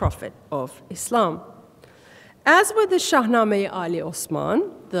 the Prophet of Islam. As with the Shahnama Ali Osman,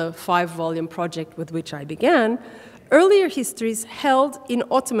 the 5-volume project with which I began, earlier histories held in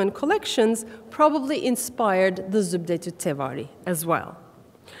Ottoman collections probably inspired the Zubdat al Tawarikh as well.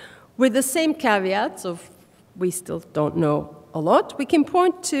 With the same caveats of we still don't know a lot, we can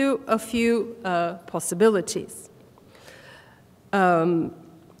point to a few possibilities.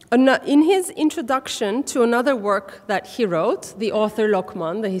 In his introduction to another work that he wrote, the author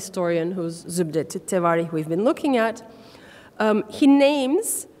Lokman, the historian whose Zubdat al Tawarikh we've been looking at, he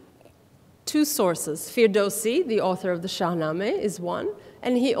names 2 sources. Firdausi, the author of the Shahnama, is one,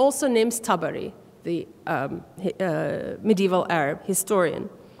 and he also names Tabari, the medieval Arab historian.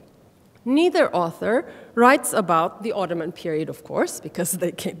 Neither author writes about the Ottoman period, of course, because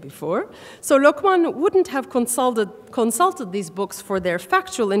they came before. So Lokman wouldn't have consulted these books for their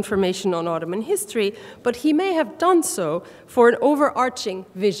factual information on Ottoman history, but he may have done so for an overarching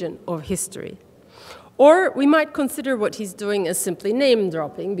vision of history. Or we might consider what he's doing as simply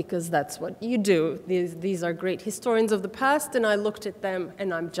name-dropping, because that's what you do. These are great historians of the past, and I looked at them,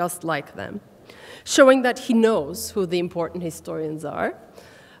 and I'm just like them, showing that he knows who the important historians are.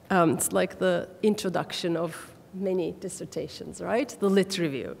 It's like the introduction of many dissertations, right? The lit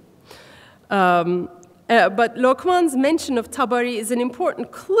review. But Lokman's mention of Tabari is an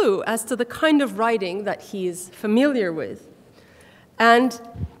important clue as to the kind of writing that he is familiar with. And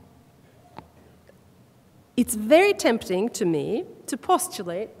it's very tempting to me to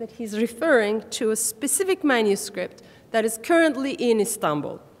postulate that he's referring to a specific manuscript that is currently in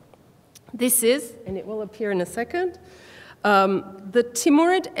Istanbul. This is, and it will appear in a second, the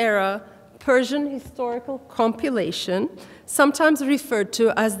Timurid-era Persian historical compilation, sometimes referred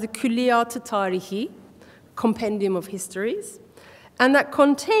to as the Külliyat-ı Tarihi, Compendium of Histories, and that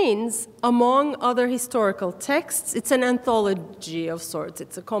contains, among other historical texts, it's an anthology of sorts.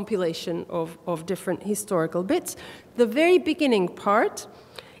 It's a compilation of different historical bits. The very beginning part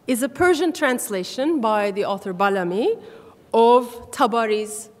is a Persian translation by the author Balami of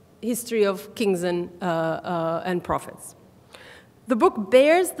Tabari's History of Kings and Prophets. The book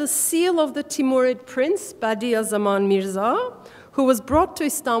bears the seal of the Timurid prince, Badiüzzaman Mirza, who was brought to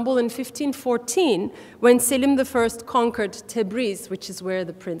Istanbul in 1514 when Selim I conquered Tebriz, which is where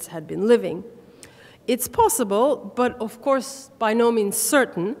the prince had been living. It's possible, but of course by no means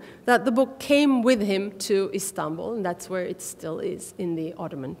certain, that the book came with him to Istanbul, and that's where it still is, in the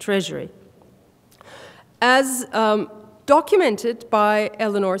Ottoman treasury. As documented by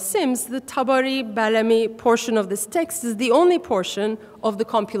Eleanor Sims, the Tabari-Balami portion of this text is the only portion of the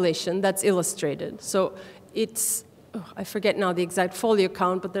compilation that's illustrated. So it's, I forget now the exact folio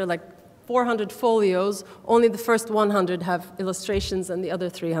count, but there are like 400 folios. Only the first 100 have illustrations and the other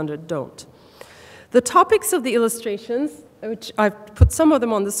 300 don't. The topics of the illustrations, which I've put some of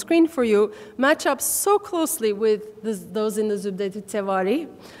them on the screen for you, match up so closely with those in the Zubdat al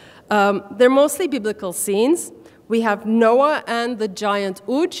Tawarikh. They're mostly biblical scenes. We have Noah and the giant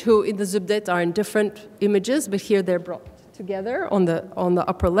Uj, who in the Zubdat are in different images, but here they're brought together on the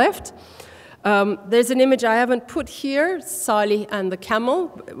upper left. There's an image I haven't put here, Salih and the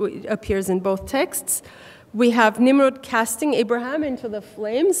camel. It appears in both texts. We have Nimrod casting Abraham into the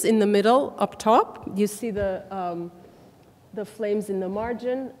flames in the middle, up top. You see the flames in the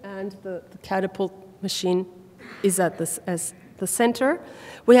margin, and the catapult machine is at the center.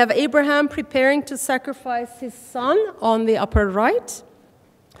 We have Abraham preparing to sacrifice his son on the upper right.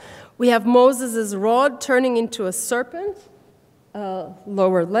 We have Moses' rod turning into a serpent,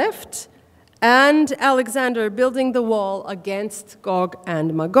 lower left, and Alexander building the wall against Gog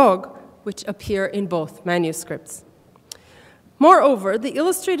and Magog, which appear in both manuscripts. Moreover, the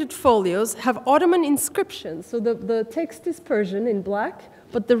illustrated folios have Ottoman inscriptions. So the text is Persian in black,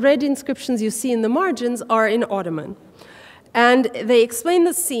 but the red inscriptions you see in the margins are in Ottoman. And they explain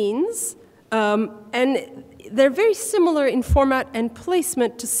the scenes, and they're very similar in format and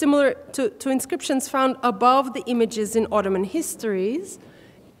placement to inscriptions found above the images in Ottoman histories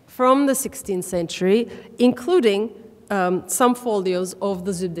from the 16th century, including some folios of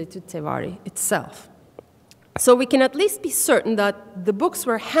the Zubdat al Tawarikh itself. So we can at least be certain that the books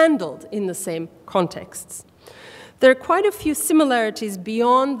were handled in the same contexts. There are quite a few similarities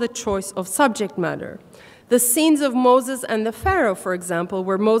beyond the choice of subject matter. The scenes of Moses and the Pharaoh, for example,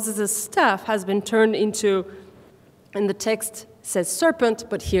 where Moses' staff has been turned into, and the text says serpent,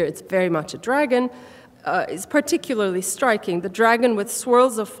 but here it's very much a dragon, is particularly striking. The dragon with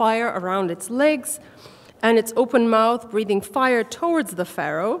swirls of fire around its legs and its open mouth breathing fire towards the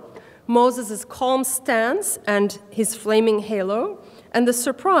Pharaoh, Moses' calm stance and his flaming halo, and the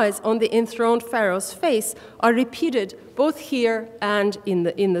surprise on the enthroned Pharaoh's face are repeated both here and in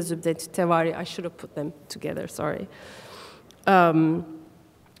the Zubdat al Tawarikh. I should have put them together, sorry.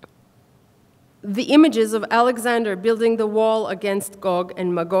 The images of Alexander building the wall against Gog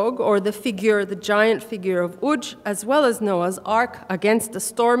and Magog, or the giant figure of Uj, as well as Noah's Ark against a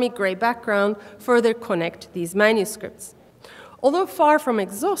stormy gray background, further connect these manuscripts. Although far from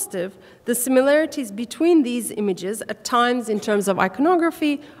exhaustive, the similarities between these images, at times in terms of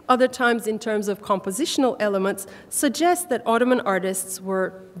iconography, other times in terms of compositional elements, suggest that Ottoman artists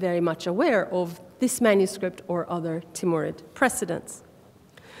were very much aware of this manuscript or other Timurid precedents.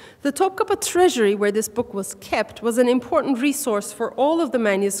 The Topkapı treasury, where this book was kept, was an important resource for all of the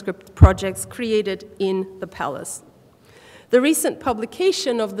manuscript projects created in the palace. The recent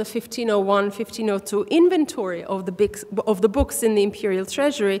publication of the 1501-1502 inventory of the books in the imperial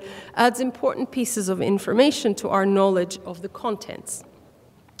treasury adds important pieces of information to our knowledge of the contents.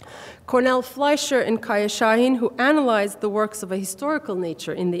 Cornel Fleischer and Kaya Şahin, who analyzed the works of a historical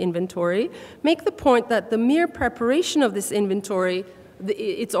nature in the inventory, make the point that the mere preparation of this inventory,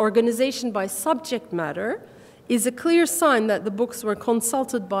 its organization by subject matter, is a clear sign that the books were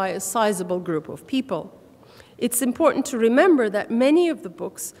consulted by a sizable group of people. It's important to remember that many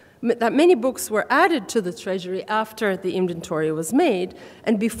books were added to the treasury after the inventory was made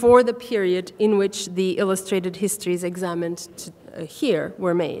and before the period in which the illustrated histories examined here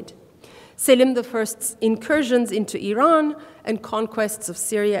were made. Selim I's incursions into Iran and conquests of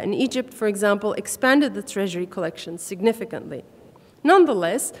Syria and Egypt, for example, expanded the treasury collection significantly.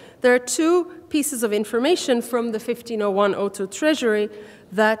 Nonetheless, there are two pieces of information from the 1501-02 treasury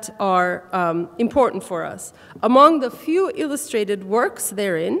that are important for us. Among the few illustrated works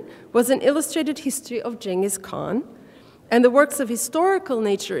therein was an illustrated history of Genghis Khan, and the works of historical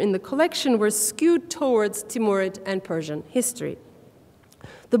nature in the collection were skewed towards Timurid and Persian history.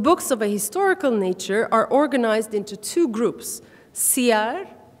 The books of a historical nature are organized into two groups, Siyar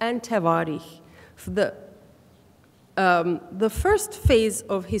and Tawarikh. The first phase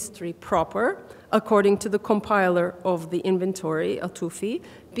of history proper, according to the compiler of the inventory, Atufi,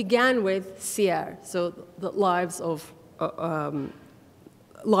 began with Siyar, so the lives,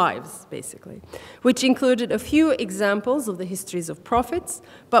 basically, which included a few examples of the histories of prophets,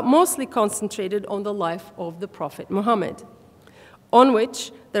 but mostly concentrated on the life of the Prophet Muhammad, on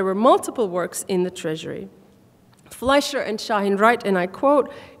which there were multiple works in the treasury. Fleischer and Şahin write, and I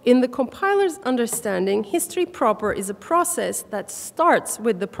quote, "In the compiler's understanding, history proper is a process that starts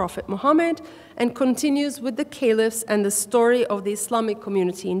with the Prophet Muhammad and continues with the caliphs and the story of the Islamic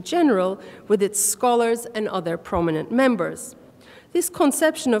community in general, with its scholars and other prominent members. This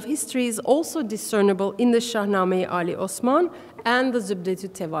conception of history is also discernible in the Shahnama Ali Osman and the Zubdat al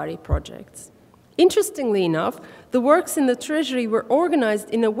Tawarikh projects." Interestingly enough, the works in the treasury were organized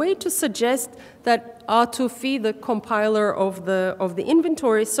in a way to suggest that Atufi, the compiler of the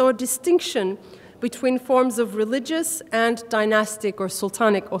inventory, saw a distinction between forms of religious and dynastic or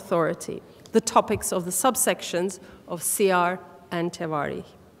sultanic authority, the topics of the subsections of Siyar and Tawarikh.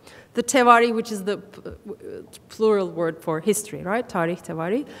 The Tawarikh, which is the plural word for history, right? Tarikh,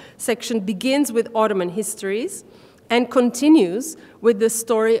 Tawarikh, section begins with Ottoman histories and continues with the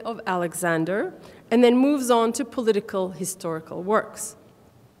story of Alexander, and then moves on to political historical works.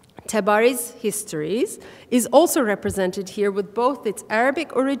 Tabari's histories is also represented here with both its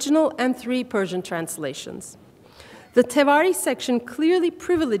Arabic original and 3 Persian translations. The Tawarikh section clearly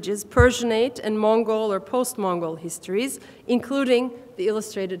privileges Persianate and Mongol or post-Mongol histories, including the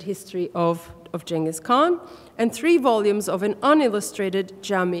illustrated history of Genghis Khan, and 3 volumes of an unillustrated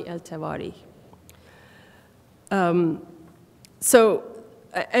Jami al-Tawarikh.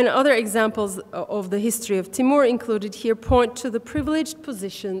 And other examples of the history of Timur included here point to the privileged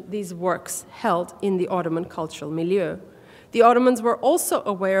position these works held in the Ottoman cultural milieu. The Ottomans were also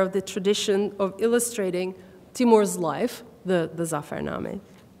aware of the tradition of illustrating Timur's life, the Zafername.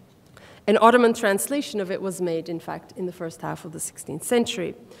 An Ottoman translation of it was made, in fact, in the first half of the 16th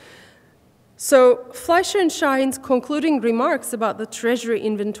century. So Fleischer and Shahin's concluding remarks about the Treasury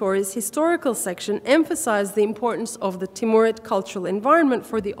Inventory's historical section emphasize the importance of the Timurid cultural environment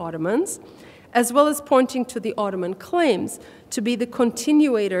for the Ottomans, as well as pointing to the Ottoman claims to be the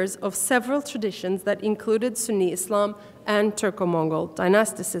continuators of several traditions that included Sunni Islam and Turco-Mongol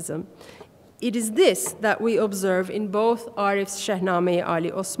dynasticism. It is this that we observe in both Arif's Shahnama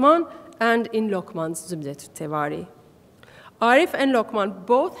Ali Osman and in Lokman's Zubdat al Tawarikh. Arif and Lokman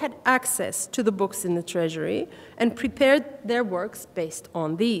both had access to the books in the treasury and prepared their works based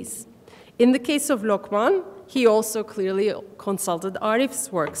on these. In the case of Lokman, he also clearly consulted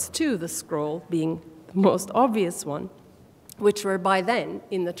Arif's works too, the scroll being the most obvious one, which were by then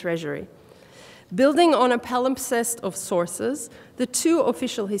in the treasury. Building on a palimpsest of sources, the two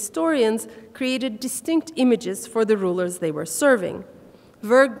official historians created distinct images for the rulers they were serving.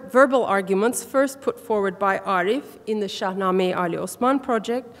 Verbal arguments first put forward by Arif in the Shahnama Ali Osman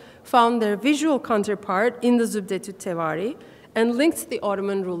project found their visual counterpart in the Zubdat al Tawarikh and linked the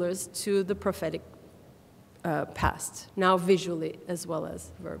Ottoman rulers to the prophetic past, now visually as well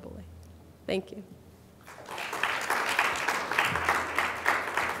as verbally. Thank you.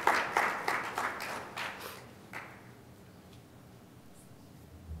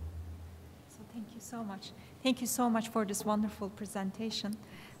 Thank you so much. Thank you so much for this wonderful presentation.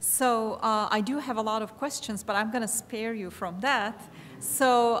 So I do have a lot of questions, but I'm going to spare you from that.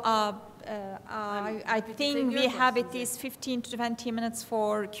 So I think we have at least 15 to 20 minutes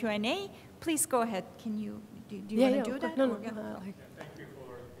for Q&A. Please go ahead. Can you, do you want to do that? Thank you for the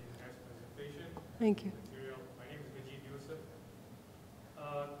nice presentation. Thank you. My name is Majid Yusuf.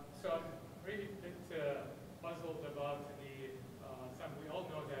 So I'm really a bit puzzled about we all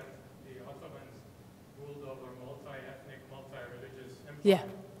know that the Ottomans ruled over multi-ethnic, multi-religious empire. Yeah.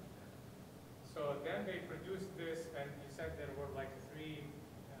 So then they produced this, and you said there were like 3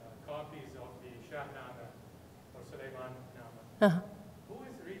 copies of the Shahnama or Suleiman Nama. Who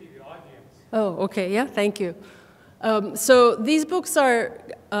is really the audience? Oh, okay, yeah, thank you. So these books are,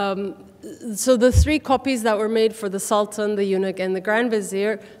 so the 3 copies that were made for the Sultan, the eunuch, and the Grand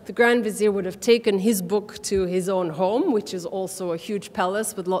Vizier would have taken his book to his own home, which is also a huge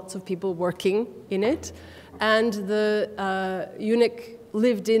palace with lots of people working in it. And the eunuch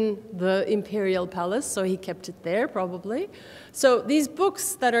lived in the imperial palace, so he kept it there, probably. So these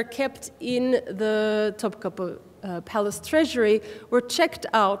books that are kept in the Topkapı Palace Treasury were checked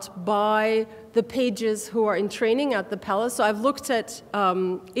out by the pages who are in training at the palace. So I've looked at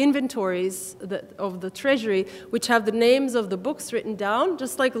inventories of the treasury, which have the names of the books written down,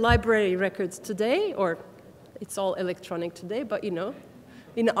 just like library records today, or it's all electronic today, but you know,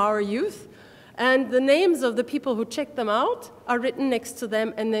 in our youth. And the names of the people who checked them out are written next to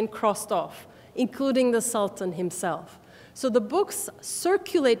them and then crossed off, including the Sultan himself. So the books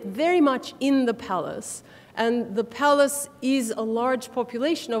circulate very much in the palace, and the palace is a large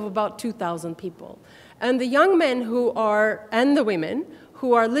population of about 2,000 people. And the young men and the women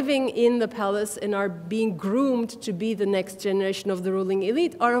who are living in the palace and are being groomed to be the next generation of the ruling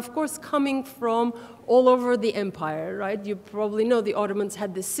elite are, of course, coming from all over the empire, right? You probably know the Ottomans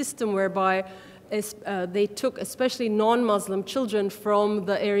had this system whereby they took especially non-Muslim children from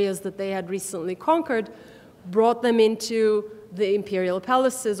the areas that they had recently conquered, brought them into the imperial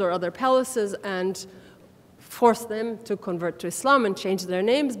palaces or other palaces, and forced them to convert to Islam and change their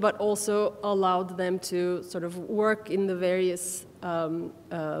names, but also allowed them to sort of work in the various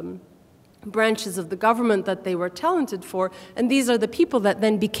branches of the government that they were talented for. And these are the people that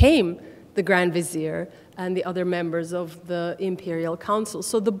then became the Grand Vizier and the other members of the Imperial Council.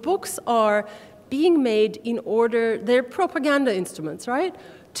 So the books are being made in order, they're propaganda instruments, right?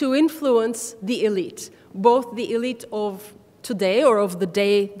 To influence the elite, both the elite of today or of the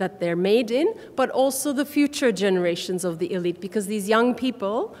day that they're made in, but also the future generations of the elite, because these young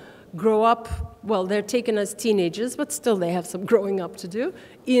people grow up, well, they're taken as teenagers, but still they have some growing up to do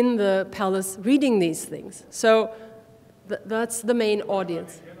in the palace reading these things. So that's the main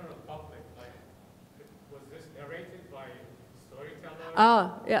audience. The general public, was this narrated by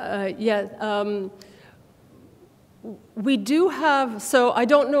storytellers? We do have, so I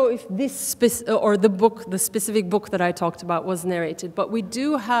don't know if this the specific book that I talked about was narrated, but we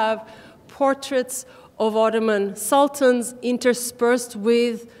do have portraits of Ottoman sultans interspersed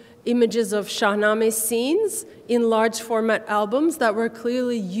with images of Shahnama scenes in large format albums that were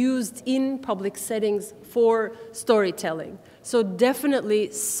clearly used in public settings for storytelling. So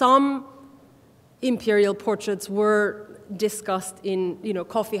definitely some imperial portraits were discussed in,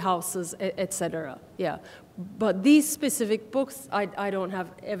 coffee houses, etc. Yeah. But these specific books, I don't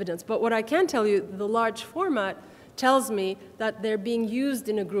have evidence. But what I can tell you, the large format tells me that they're being used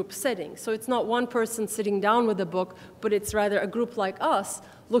in a group setting. So it's not one person sitting down with a book, but it's rather a group like us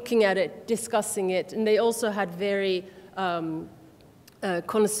looking at it, discussing it. And they also had very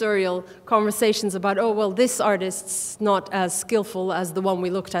connoisseurial conversations about, oh, well, this artist's not as skillful as the one we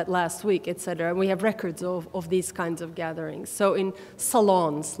looked at last week, etc. And we have records of these kinds of gatherings. So in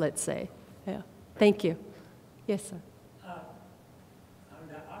salons, let's say. Yeah. Thank you. Yes, sir. Are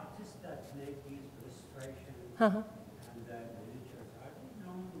the artists that make these illustrations Uh-huh. and the miniatures, are they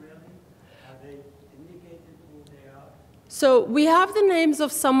known really? Are they indicated who they are? So we have the names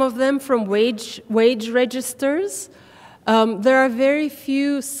of some of them from wage registers. There are very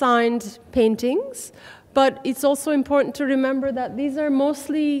few signed paintings, but it's also important to remember that these are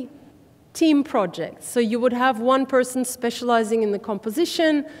mostly team projects. So you would have one person specializing in the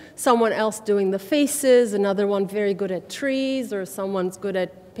composition, someone else doing the faces, another one very good at trees, or someone's good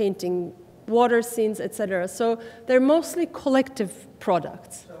at painting water scenes, etc. So they're mostly collective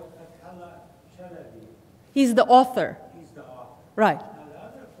products. So Akala Chalabi, He's the author. he's the author. Right. Now the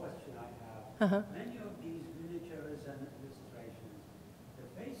other question I have, Uh-huh. many of these miniatures and illustrations, the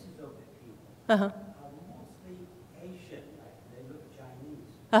faces of the people Uh-huh. are mostly Asian, like they look Chinese.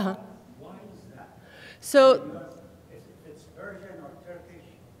 Uh-huh. Why is that? So Because if it's Persian or Turkish,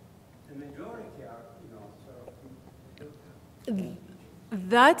 the majority are, sort of.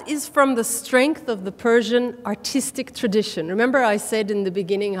 that is from the strength of the Persian artistic tradition. Remember I said in the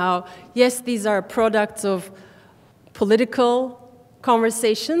beginning how, yes, these are products of political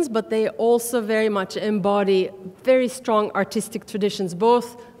conversations, but they also very much embody very strong artistic traditions,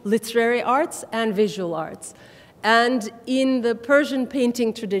 both literary arts and visual arts. And in the Persian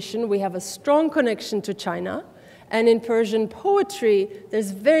painting tradition, we have a strong connection to China. And in Persian poetry,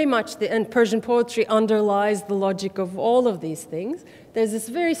 there's very much, and Persian poetry underlies the logic of all of these things. There's this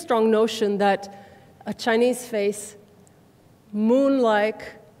very strong notion that a Chinese face, moon-like,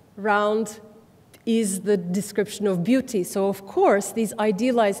 round, is the description of beauty. So of course, these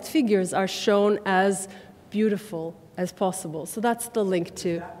idealized figures are shown as beautiful as possible. So that's the link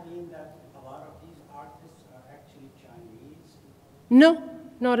to. Does that mean that a lot of these artists are actually Chinese? No,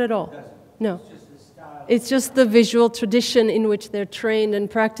 not at all. Doesn't. No. It's just the style. It's just the visual tradition in which they're trained and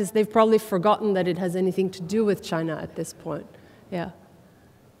practiced. They've probably forgotten that it has anything to do with China at this point. Yeah.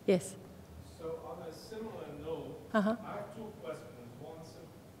 Yes. So on a similar note, Uh-huh. I have two questions. One,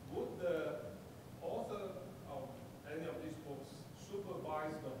 would the author of any of these books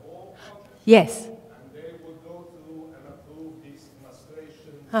supervise the whole project? Yes. And they would go through and approve these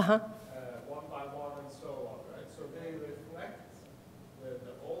illustrations Uh-huh. one by one and so on, right? So they reflect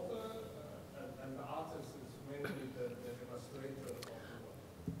the author and the artist is mainly the illustrator of the work.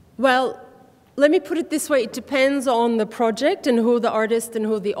 Well, let me put it this way. It depends on the project and who the artist and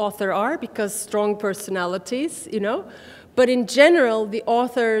who the author are, because strong personalities, you know. But in general, the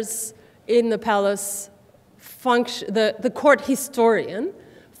authors in the palace function, the court historian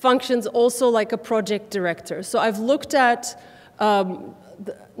functions also like a project director. So I've looked at,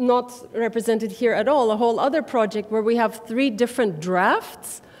 not represented here at all, a whole other project where we have 3 different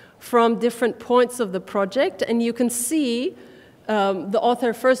drafts from different points of the project, and you can see the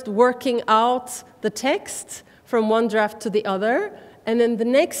author first working out the text from one draft to the other, and then the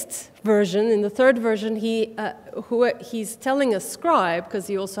next version, in the third version, he's telling a scribe, because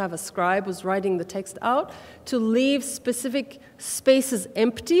you also have a scribe who's writing the text out, to leave specific spaces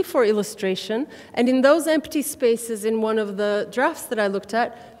empty for illustration. And in those empty spaces, in one of the drafts that I looked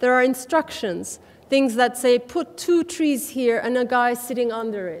at, there are instructions. Things that say, put 2 trees here and a guy sitting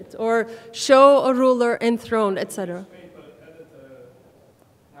under it, or show a ruler enthroned, etc.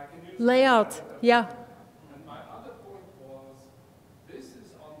 Layout, yeah. And my other point was, this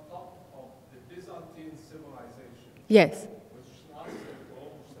is on top of the Byzantine civilization, Yes, which lasted for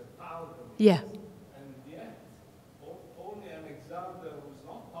almost 1,000 years. yeah. And yet, only Alexander, who's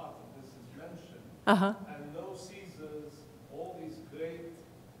not part of this, is mentioned. Uh-huh. And no Caesars, all these great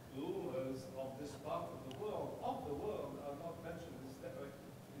rulers of this part of the world, are not mentioned. Is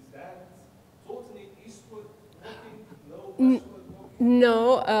that totally eastward looking, no westward looking?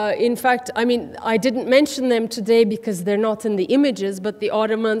 No, in fact, I mean, I didn't mention them today because they're not in the images, but the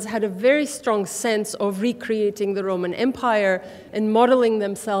Ottomans had a very strong sense of recreating the Roman Empire and modeling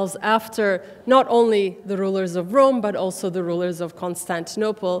themselves after not only the rulers of Rome, but also the rulers of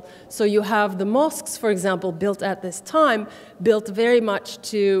Constantinople. So you have the mosques, for example, built at this time, built very much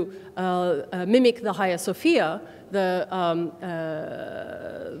to mimic the Hagia Sophia, the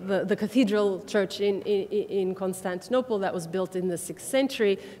cathedral church in Constantinople that was built in the 6th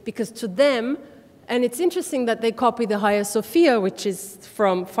century, because to them, And it's interesting that they copy the Hagia Sophia, which is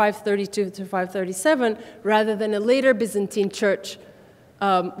from 532 to 537, rather than a later Byzantine church,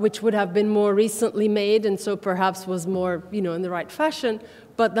 which would have been more recently made and so perhaps was more, in the right fashion.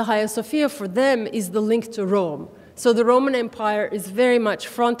 But the Hagia Sophia for them is the link to Rome. So the Roman Empire is very much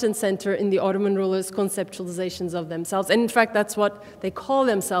front and center in the Ottoman rulers' conceptualizations of themselves. And in fact, that's what they call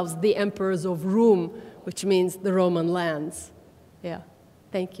themselves, the emperors of Rum, which means the Roman lands. Yeah,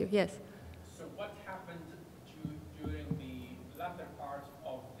 thank you, yes. So what happened during the latter part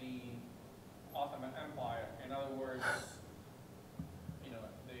of the Ottoman Empire? In other words,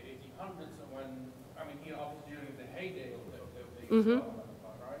 the 1800s, when, obviously during the heyday of the Ottoman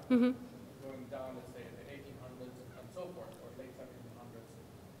Empire, right? Mm-hmm. Going down, let's say, in the 1800s and so forth, or late 1700s,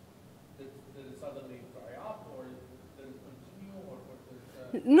 did it suddenly dry up, or did it continue, or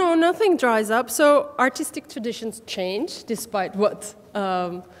did No, nothing dries up. So artistic traditions change, despite what,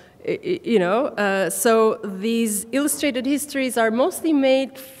 so these illustrated histories are mostly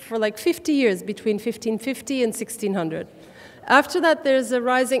made for like 50 years, between 1550 and 1600. After that, there's a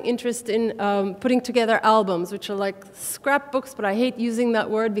rising interest in putting together albums, which are like scrapbooks, but I hate using that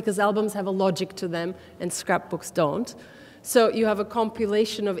word because albums have a logic to them and scrapbooks don't. So you have a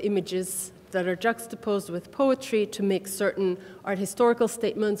compilation of images that are juxtaposed with poetry to make certain art historical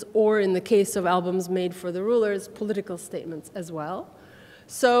statements, or in the case of albums made for the rulers, political statements as well.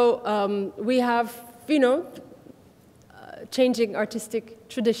 So we have, changing artistic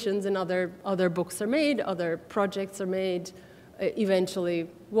traditions, and other books are made, other projects are made. Eventually,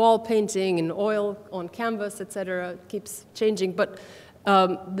 wall painting and oil on canvas, etc., keeps changing. But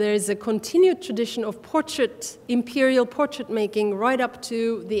there's a continued tradition of imperial portrait making right up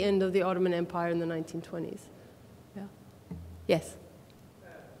to the end of the Ottoman Empire in the 1920s. Yeah. Yes?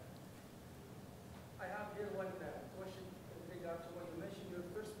 I have here one question in regard to what you mentioned in your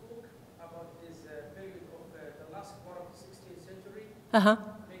first book about this period of the last part of the 16th century. Uh-huh.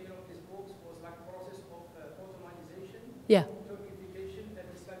 Making of these books was like a process of Ottomanization, Yeah. Turkification, and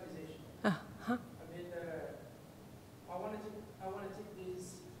Islamization. Uh-huh. I want to take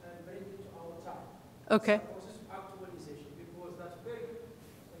this and bring it to our time. Okay. It's a process of actualization, because that's very,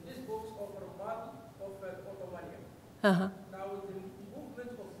 in these books offer a model of Ottomania. Uh-huh. Now, with the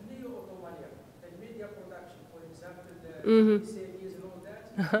movement of neo-Ottomania and media production, for example, the series and all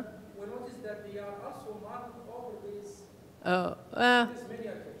that, we notice that they are also modeled over these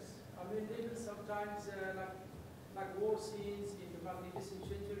miniatures. Even sometimes like war scenes in the magnificent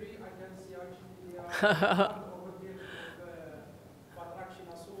century, I can see actually they are over there of Batraction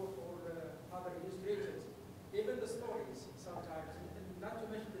Asur or other illustrators. Even the stories sometimes, and not to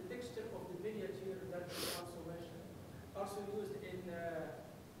mention the texture of the miniature that is also mentioned, also used in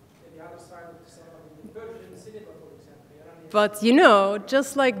the other side of the in the Persian cinema, for example. But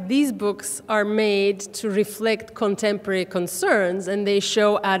just like these books are made to reflect contemporary concerns, and they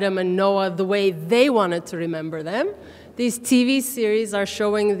show Adam and Noah the way they wanted to remember them, these TV series are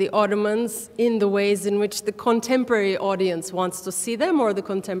showing the Ottomans in the ways in which the contemporary audience wants to see them, or the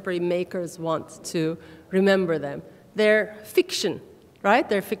contemporary makers want to remember them. They're fiction, right?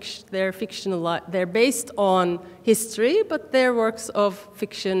 They're fictional. They're based on history, but they're works of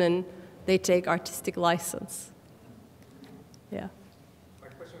fiction, and they take artistic license. Yeah. My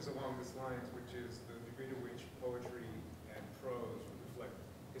question is along this lines, which is the degree to which poetry and prose reflect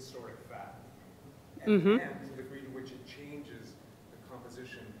historic fact, and the degree to which it changes the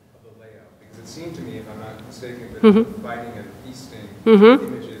composition of the layout. Because it seemed to me, if I'm not mistaken, that dividing and feasting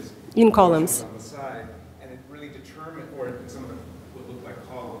images in columns on the side, and it really determined, or some of them would look like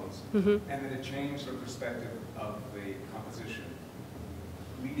columns, and then it changed the perspective of the composition,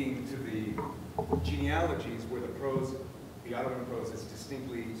 leading to the genealogies where the Ottoman prose is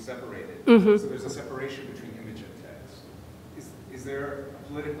distinctly separated. So there's a separation between image and text. Is there a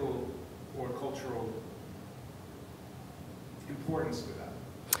political or cultural importance to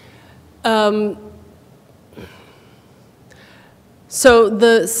that? So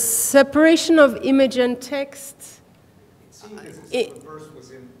the separation of image and text. It seemed as if the verse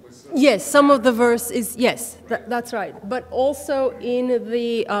was yes, some of the verse is, yes, that's right. But also in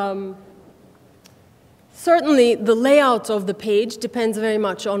the, certainly the layout of the page depends very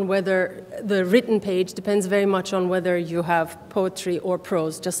much on whether, the written page depends very much on whether you have poetry or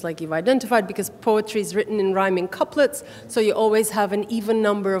prose, just like you've identified, because poetry is written in rhyming couplets, so you always have an even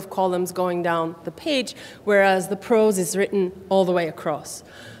number of columns going down the page, whereas the prose is written all the way across.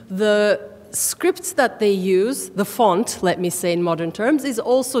 The scripts that they use, the font, let me say in modern terms, is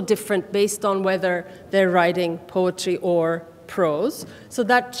also different based on whether they're writing poetry or prose. So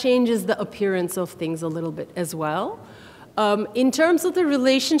that changes the appearance of things a little bit as well. In terms of the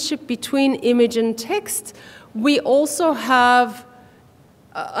relationship between image and text, we also have,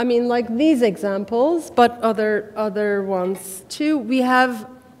 I mean, like these examples, but other ones too. We have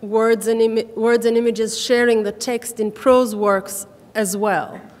words and images sharing the text in prose works as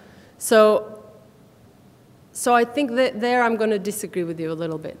well. So I think that there I'm going to disagree with you a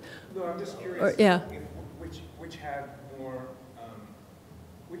little bit. No, I'm just curious. Yeah. Which had more,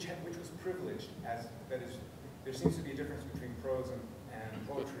 which was privileged, as that is, there seems to be a difference between prose and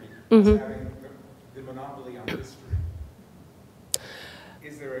poetry, as having the monopoly on history.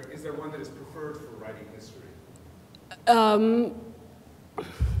 Is there one that is preferred for writing history?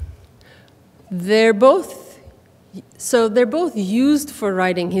 They're both used for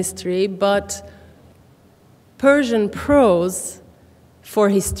writing history, but Persian prose for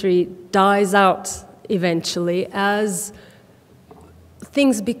history dies out eventually as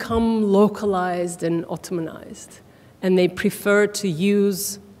things become localized and Ottomanized, and they prefer to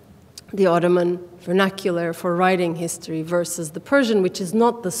use the Ottoman vernacular for writing history versus the Persian, which is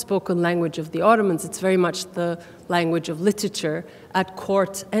not the spoken language of the Ottomans. It's very much the language of literature at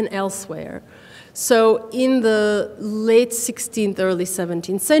court and elsewhere. So in the late 16th, early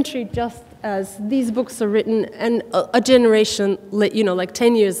 17th century, just as these books are written, and a generation, you know, like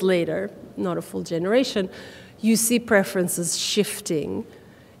 10 years later, not a full generation, you see preferences shifting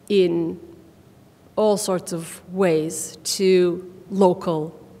in all sorts of ways to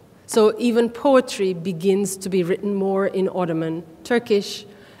local. So even poetry begins to be written more in Ottoman Turkish,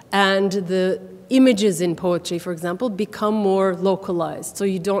 and the images in poetry, for example, become more localized. So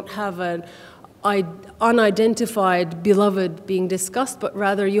you don't have an unidentified beloved being discussed, but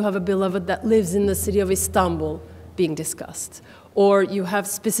rather you have a beloved that lives in the city of Istanbul being discussed. Or you have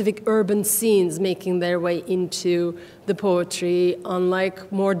specific urban scenes making their way into the poetry, unlike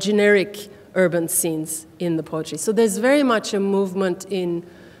more generic urban scenes in the poetry. So there's very much a movement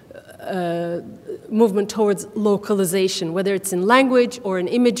towards localization, whether it's in language or in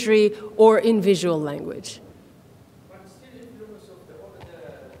imagery or in visual language. But still influence of the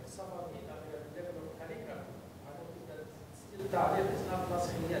Safavid at the level of calligraphy. I don't think that still Tawarikh is not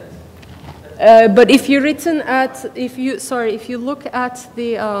lost yet. But if you're written at, if you look at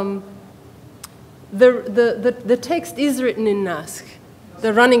the text is written in Naskh,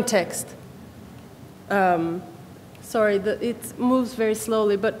 the running text. It moves very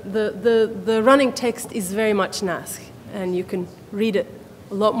slowly, but the running text is very much Naskh, and you can read it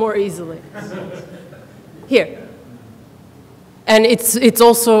a lot more easily. Here. And it's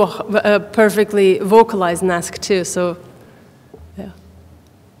also perfectly vocalized Naskh too, so, yeah.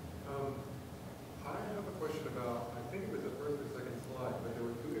 I have a question about, I think it was the first or second slide, but there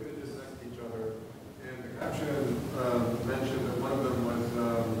were two images next to each other, and the caption mentioned that one of them was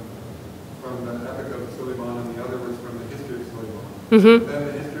from the Epic of Suleiman, and the other was from the History of Suleiman. Mm-hmm. Then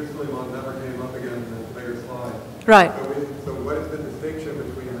the History of Suleiman never came up again in the later slide. Right. So what is the distinction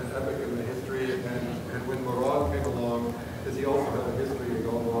between the Epic and the history, and when Murad came along, does he also have a history to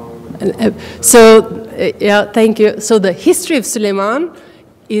go along with? Yeah, thank you. So the History of Suleiman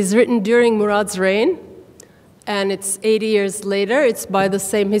is written during Murad's reign, and it's 80 years later. It's by the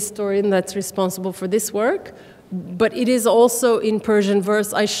same historian that's responsible for this work, but it is also in Persian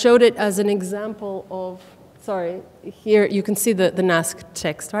verse. I showed it as an example of, sorry, here you can see the Naskh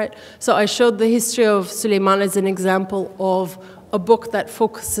text, right? So I showed the History of Suleiman as an example of a book that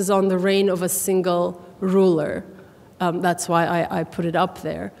focuses on the reign of a single ruler. That's why I put it up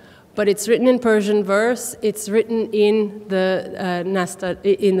there. But it's written in Persian verse. It's written in the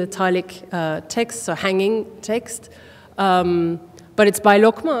Tawarikh text, so hanging text. But it's by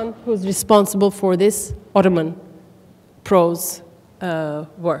Lokman, who's responsible for this Ottoman prose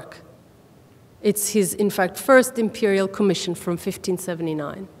work. It's his, in fact, first imperial commission from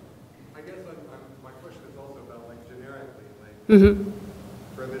 1579. I guess my question is also about, like, generically,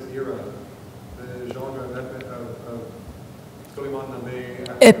 for this era, the genre of Suleiman Name.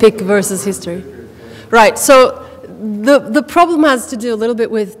 Epic versus history. Right, so the problem has to do a little bit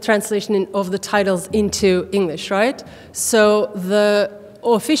with translation of the titles into English, right? So the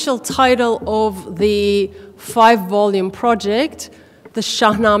official title of the 5-volume project, the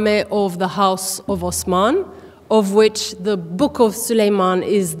Shahnama of the House of Osman, of which the Book of Suleiman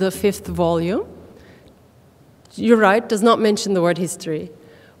is the 5th volume. You're right, does not mention the word history.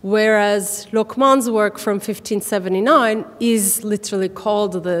 Whereas Lokman's work from 1579 is literally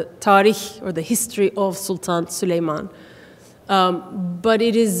called the Tawarikh, or the history of Sultan Suleiman. But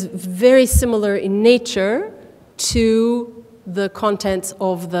it is very similar in nature to the contents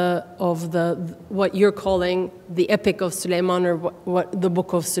of what you're calling the Epic of Suleiman, or what the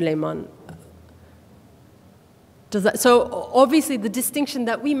Book of Suleiman. So obviously the distinction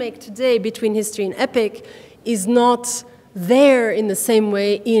that we make today between history and epic is not there in the same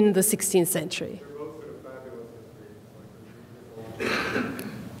way in the 16th century.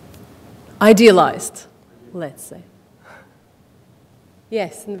 Idealized, let's say.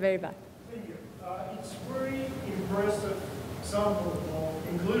 Yes, in the very back. Thank you. It's very impressive example of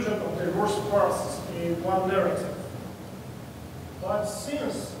inclusion of diverse parts in one narrative. But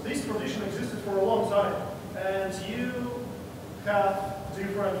since this tradition existed for a long time, and you have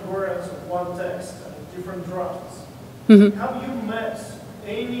different variants of one text and different drafts, have you met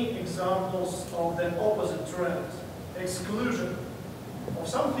any examples of the opposite trend? Exclusion of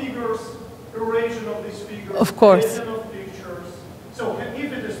some figures, erasure of these figures, of course. edition of pictures. So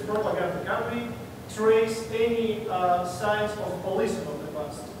if it is propaganda, can we trace any signs of policing of the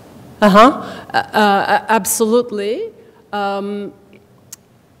past? Absolutely.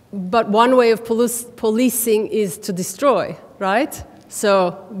 But one way of policing is to destroy, right?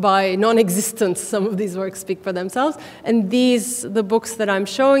 So by non-existence, some of these works speak for themselves. And the books that I'm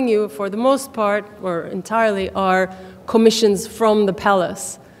showing you, for the most part, or entirely, are commissions from the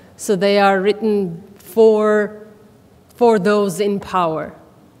palace. So they are written for those in power.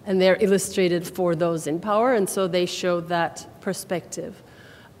 And they're illustrated for those in power, and so they show that perspective.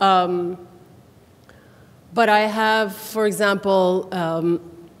 But I have, for example,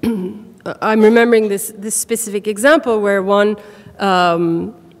 I'm remembering this specific example where one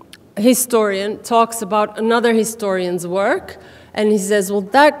historian talks about another historian's work, and he says, well,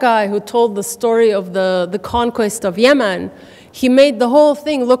 that guy who told the story of the conquest of Yemen, he made the whole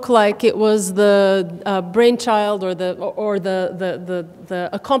thing look like it was the brainchild or the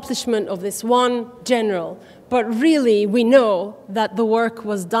accomplishment of this one general. But really, we know that the work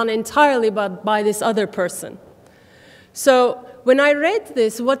was done entirely by this other person. So when I read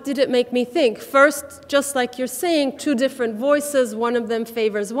this, what did it make me think? First, just like you're saying, two different voices. One of them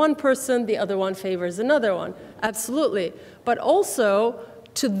favors one person, the other one favors another one. Absolutely. But also,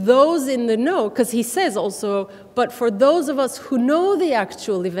 to those in the know, because he says also, but for those of us who know the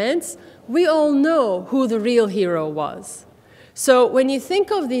actual events, we all know who the real hero was. So when you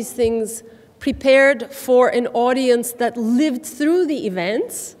think of these things prepared for an audience that lived through the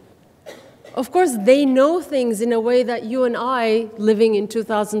events, of course, they know things in a way that you and I, living in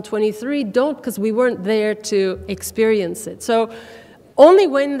 2023, don't, because we weren't there to experience it. So only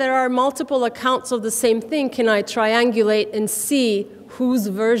when there are multiple accounts of the same thing can I triangulate and see whose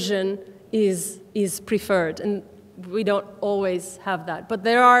version is preferred. And we don't always have that. But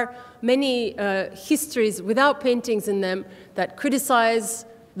there are many histories without paintings in them that criticize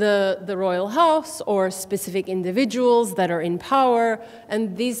the royal house or specific individuals that are in power,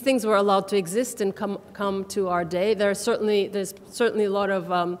 and these things were allowed to exist and come to our day. There's certainly a lot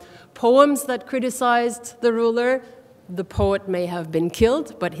of poems that criticized the ruler. The poet may have been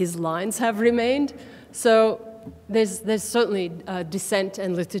killed, but his lines have remained. So there's certainly dissent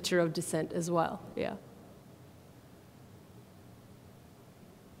and literature of dissent as well. Yeah.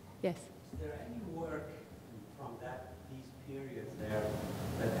 Yes. Is there any work from these periods there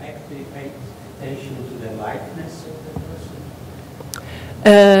that actually pays attention to the likeness of the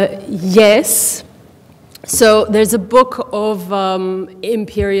person? Yes. So there's a book of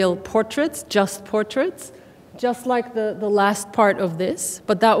imperial portraits, just portraits, just like the last part of this,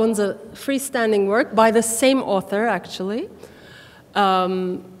 but that one's a freestanding work by the same author, actually.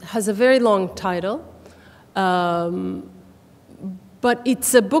 Has a very long title, but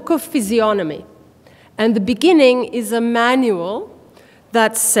it's a book of physiognomy. And the beginning is a manual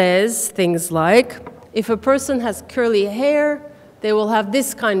that says things like, if a person has curly hair, they will have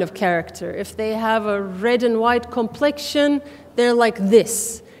this kind of character. If they have a red and white complexion, they're like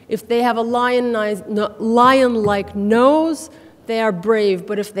this. If they have a lion-like nose, they are brave.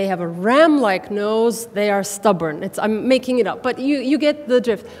 But if they have a ram-like nose, they are stubborn. I'm making it up, but you get the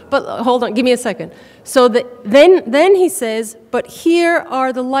drift. But hold on, give me a second. So then he says, but here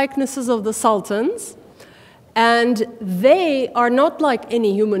are the likenesses of the sultans, and they are not like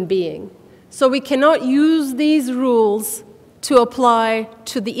any human being. So we cannot use these rules to apply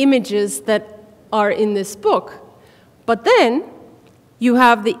to the images that are in this book. But then you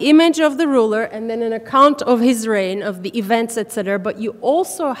have the image of the ruler and then an account of his reign, of the events, etc. But you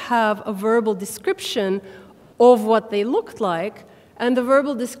also have a verbal description of what they looked like. And the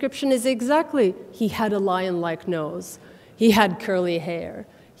verbal description is exactly, he had a lion-like nose, he had curly hair,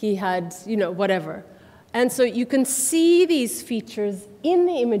 he had, whatever. And so you can see these features in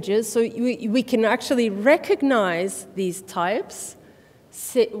the images, so we can actually recognize these types.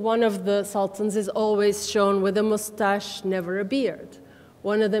 One of the sultans is always shown with a mustache, never a beard.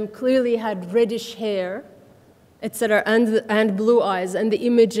 One of them clearly had reddish hair, etc., and blue eyes, and the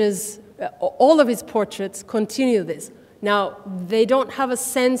images, all of his portraits continue this. Now, they don't have a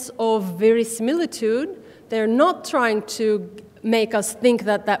sense of verisimilitude. They're not trying to make us think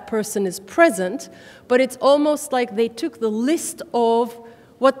that that person is present, but it's almost like they took the list of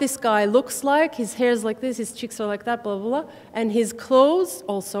what this guy looks like, his hair is like this, his cheeks are like that, blah, blah, blah, and his clothes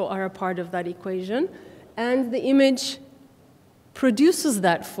also are a part of that equation, and the image produces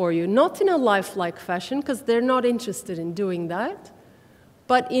that for you, not in a lifelike fashion, because they're not interested in doing that,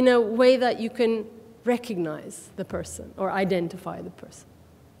 but in a way that you can recognize the person or identify the person.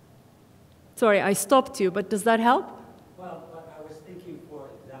 Sorry, I stopped you, but does that help? Well, but I was thinking, for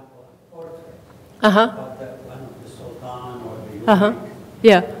example, a portrait Uh-huh. of one of the sultan or the Uh-huh. eunuch.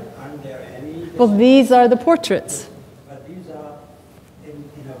 Yeah. Aren't there any? Well, these are the portraits. But these are in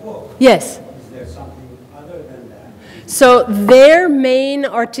a book. Yes. Is there something other than that? So their main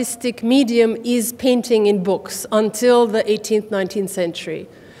artistic medium is painting in books until the 18th, 19th century.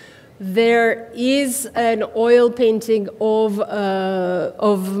 There is an oil painting of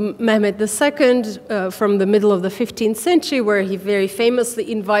Mehmed II from the middle of the 15th century, where he very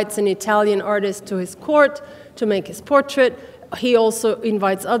famously invites an Italian artist to his court to make his portrait. He also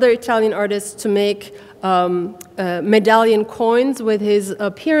invites other Italian artists to make medallion coins with his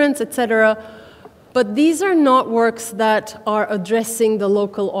appearance, etc. But these are not works that are addressing the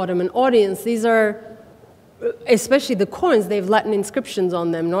local Ottoman audience. These are, especially the coins, they have Latin inscriptions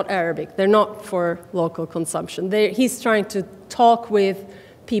on them, not Arabic. They're not for local consumption. He's trying to talk with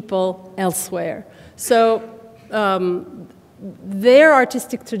people elsewhere. So their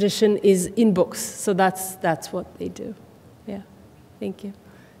artistic tradition is in books. So that's what they do. Yeah, thank you.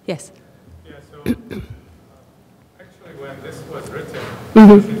 Yes? Yeah, so actually when this was written,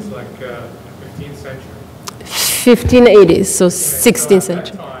 which is like 15th century. 1580s, so 16th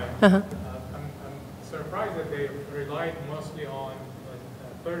century. I'm surprised that they relied mostly on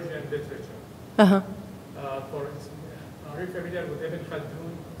Persian literature. Are you familiar with Ibn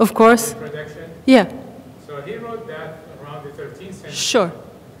Khaldun? Of course. Production? Yeah. So he wrote that around the 13th century. Sure.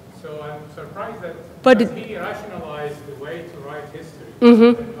 So I'm surprised that he rationalized the way to write history.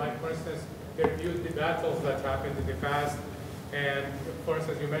 Like, for instance, he reviewed the battles that happened in the past. And, for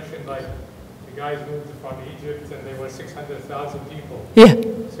instance, you mentioned, like, the guys moved from Egypt and there were 600,000 people. Yeah.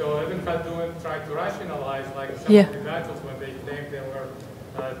 So Ibn Khaldun tried to rationalize, like, some of the battles when they claimed there were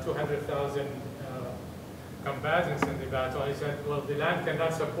 200,000 combatants in the battle. He said, well, the land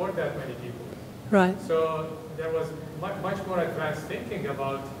cannot support that many people. Right. So there was much more advanced thinking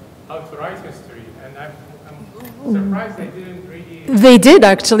about how to write history, and I'm surprised they didn't really... They did,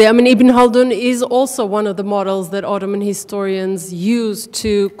 actually. I mean, Ibn Khaldun is also one of the models that Ottoman historians use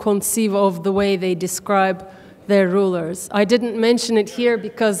to conceive of the way they describe their rulers. I didn't mention it here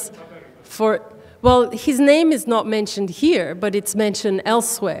because well, his name is not mentioned here, but it's mentioned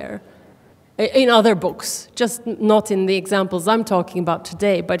elsewhere in other books, just not in the examples I'm talking about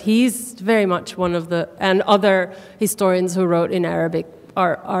today, but he's very much one of the, and other historians who wrote in Arabic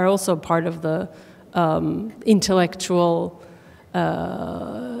are also part of the intellectual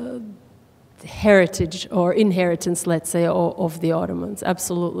heritage or inheritance, let's say, of the Ottomans,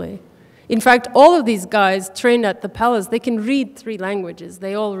 absolutely. In fact, all of these guys trained at the palace, they can read 3 languages.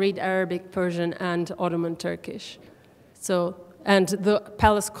 They all read Arabic, Persian, and Ottoman Turkish. So, and the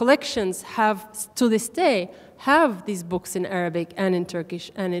palace collections have, to this day, have these books in Arabic and in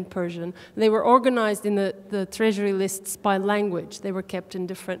Turkish and in Persian. They were organized in the treasury lists by language. They were kept in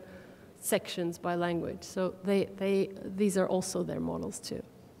different sections by language. So these are also their models too.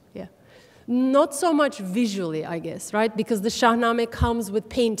 Yeah. Not so much visually, I guess, right? Because the Shahnama comes with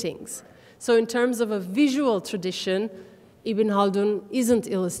paintings. So in terms of a visual tradition, Ibn Khaldun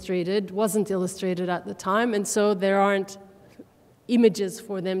wasn't illustrated at the time, and so there aren't images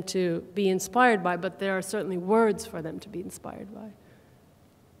for them to be inspired by, but there are certainly words for them to be inspired by.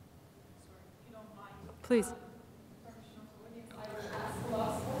 Please. I will ask the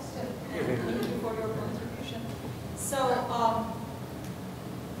last question. Thank you for your contribution. So,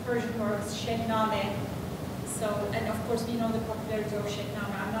 Persian words, Shahnama. So, and of course we know the popularity of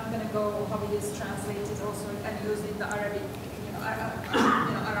Shahnama. I'm not going to go how it is translated also and used in the Arabic,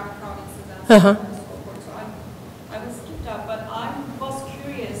 Arab provinces and so on and so forth. So I will skip that, but I was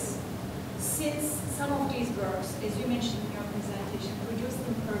curious, since some of these works, as you mentioned in your presentation, produced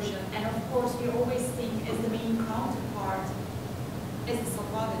in Persian, and of course we always think as the main counterpart as the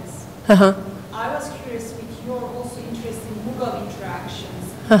Safavids. I was curious with your also interest in Mughal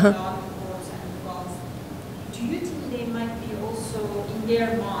interactions, the courts and Mughals. Do you think they might be also in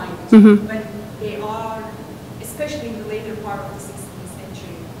their mind when they are, especially in the later part of the 16th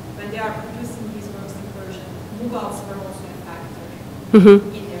century, when they are producing these works in Persian, Mughals were also a factor in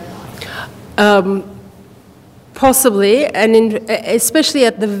their life? Possibly, and especially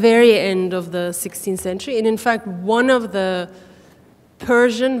at the very end of the 16th century. And in fact, one of the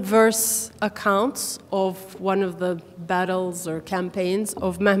Persian verse accounts of one of the battles or campaigns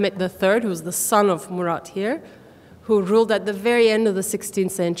of Mehmet III, who's the son of Murad here, who ruled at the very end of the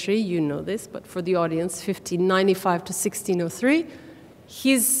 16th century, you know this, but for the audience, 1595 to 1603,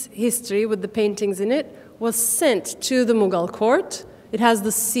 his history with the paintings in it was sent to the Mughal court. It has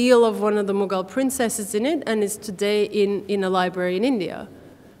the seal of one of the Mughal princesses in it and is today in a library in India.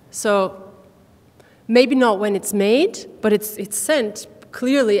 So maybe not when it's made, but it's sent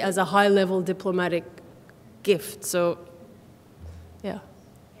clearly as a high-level diplomatic gift. So, yeah.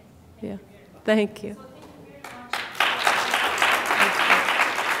 Yeah. Thank you.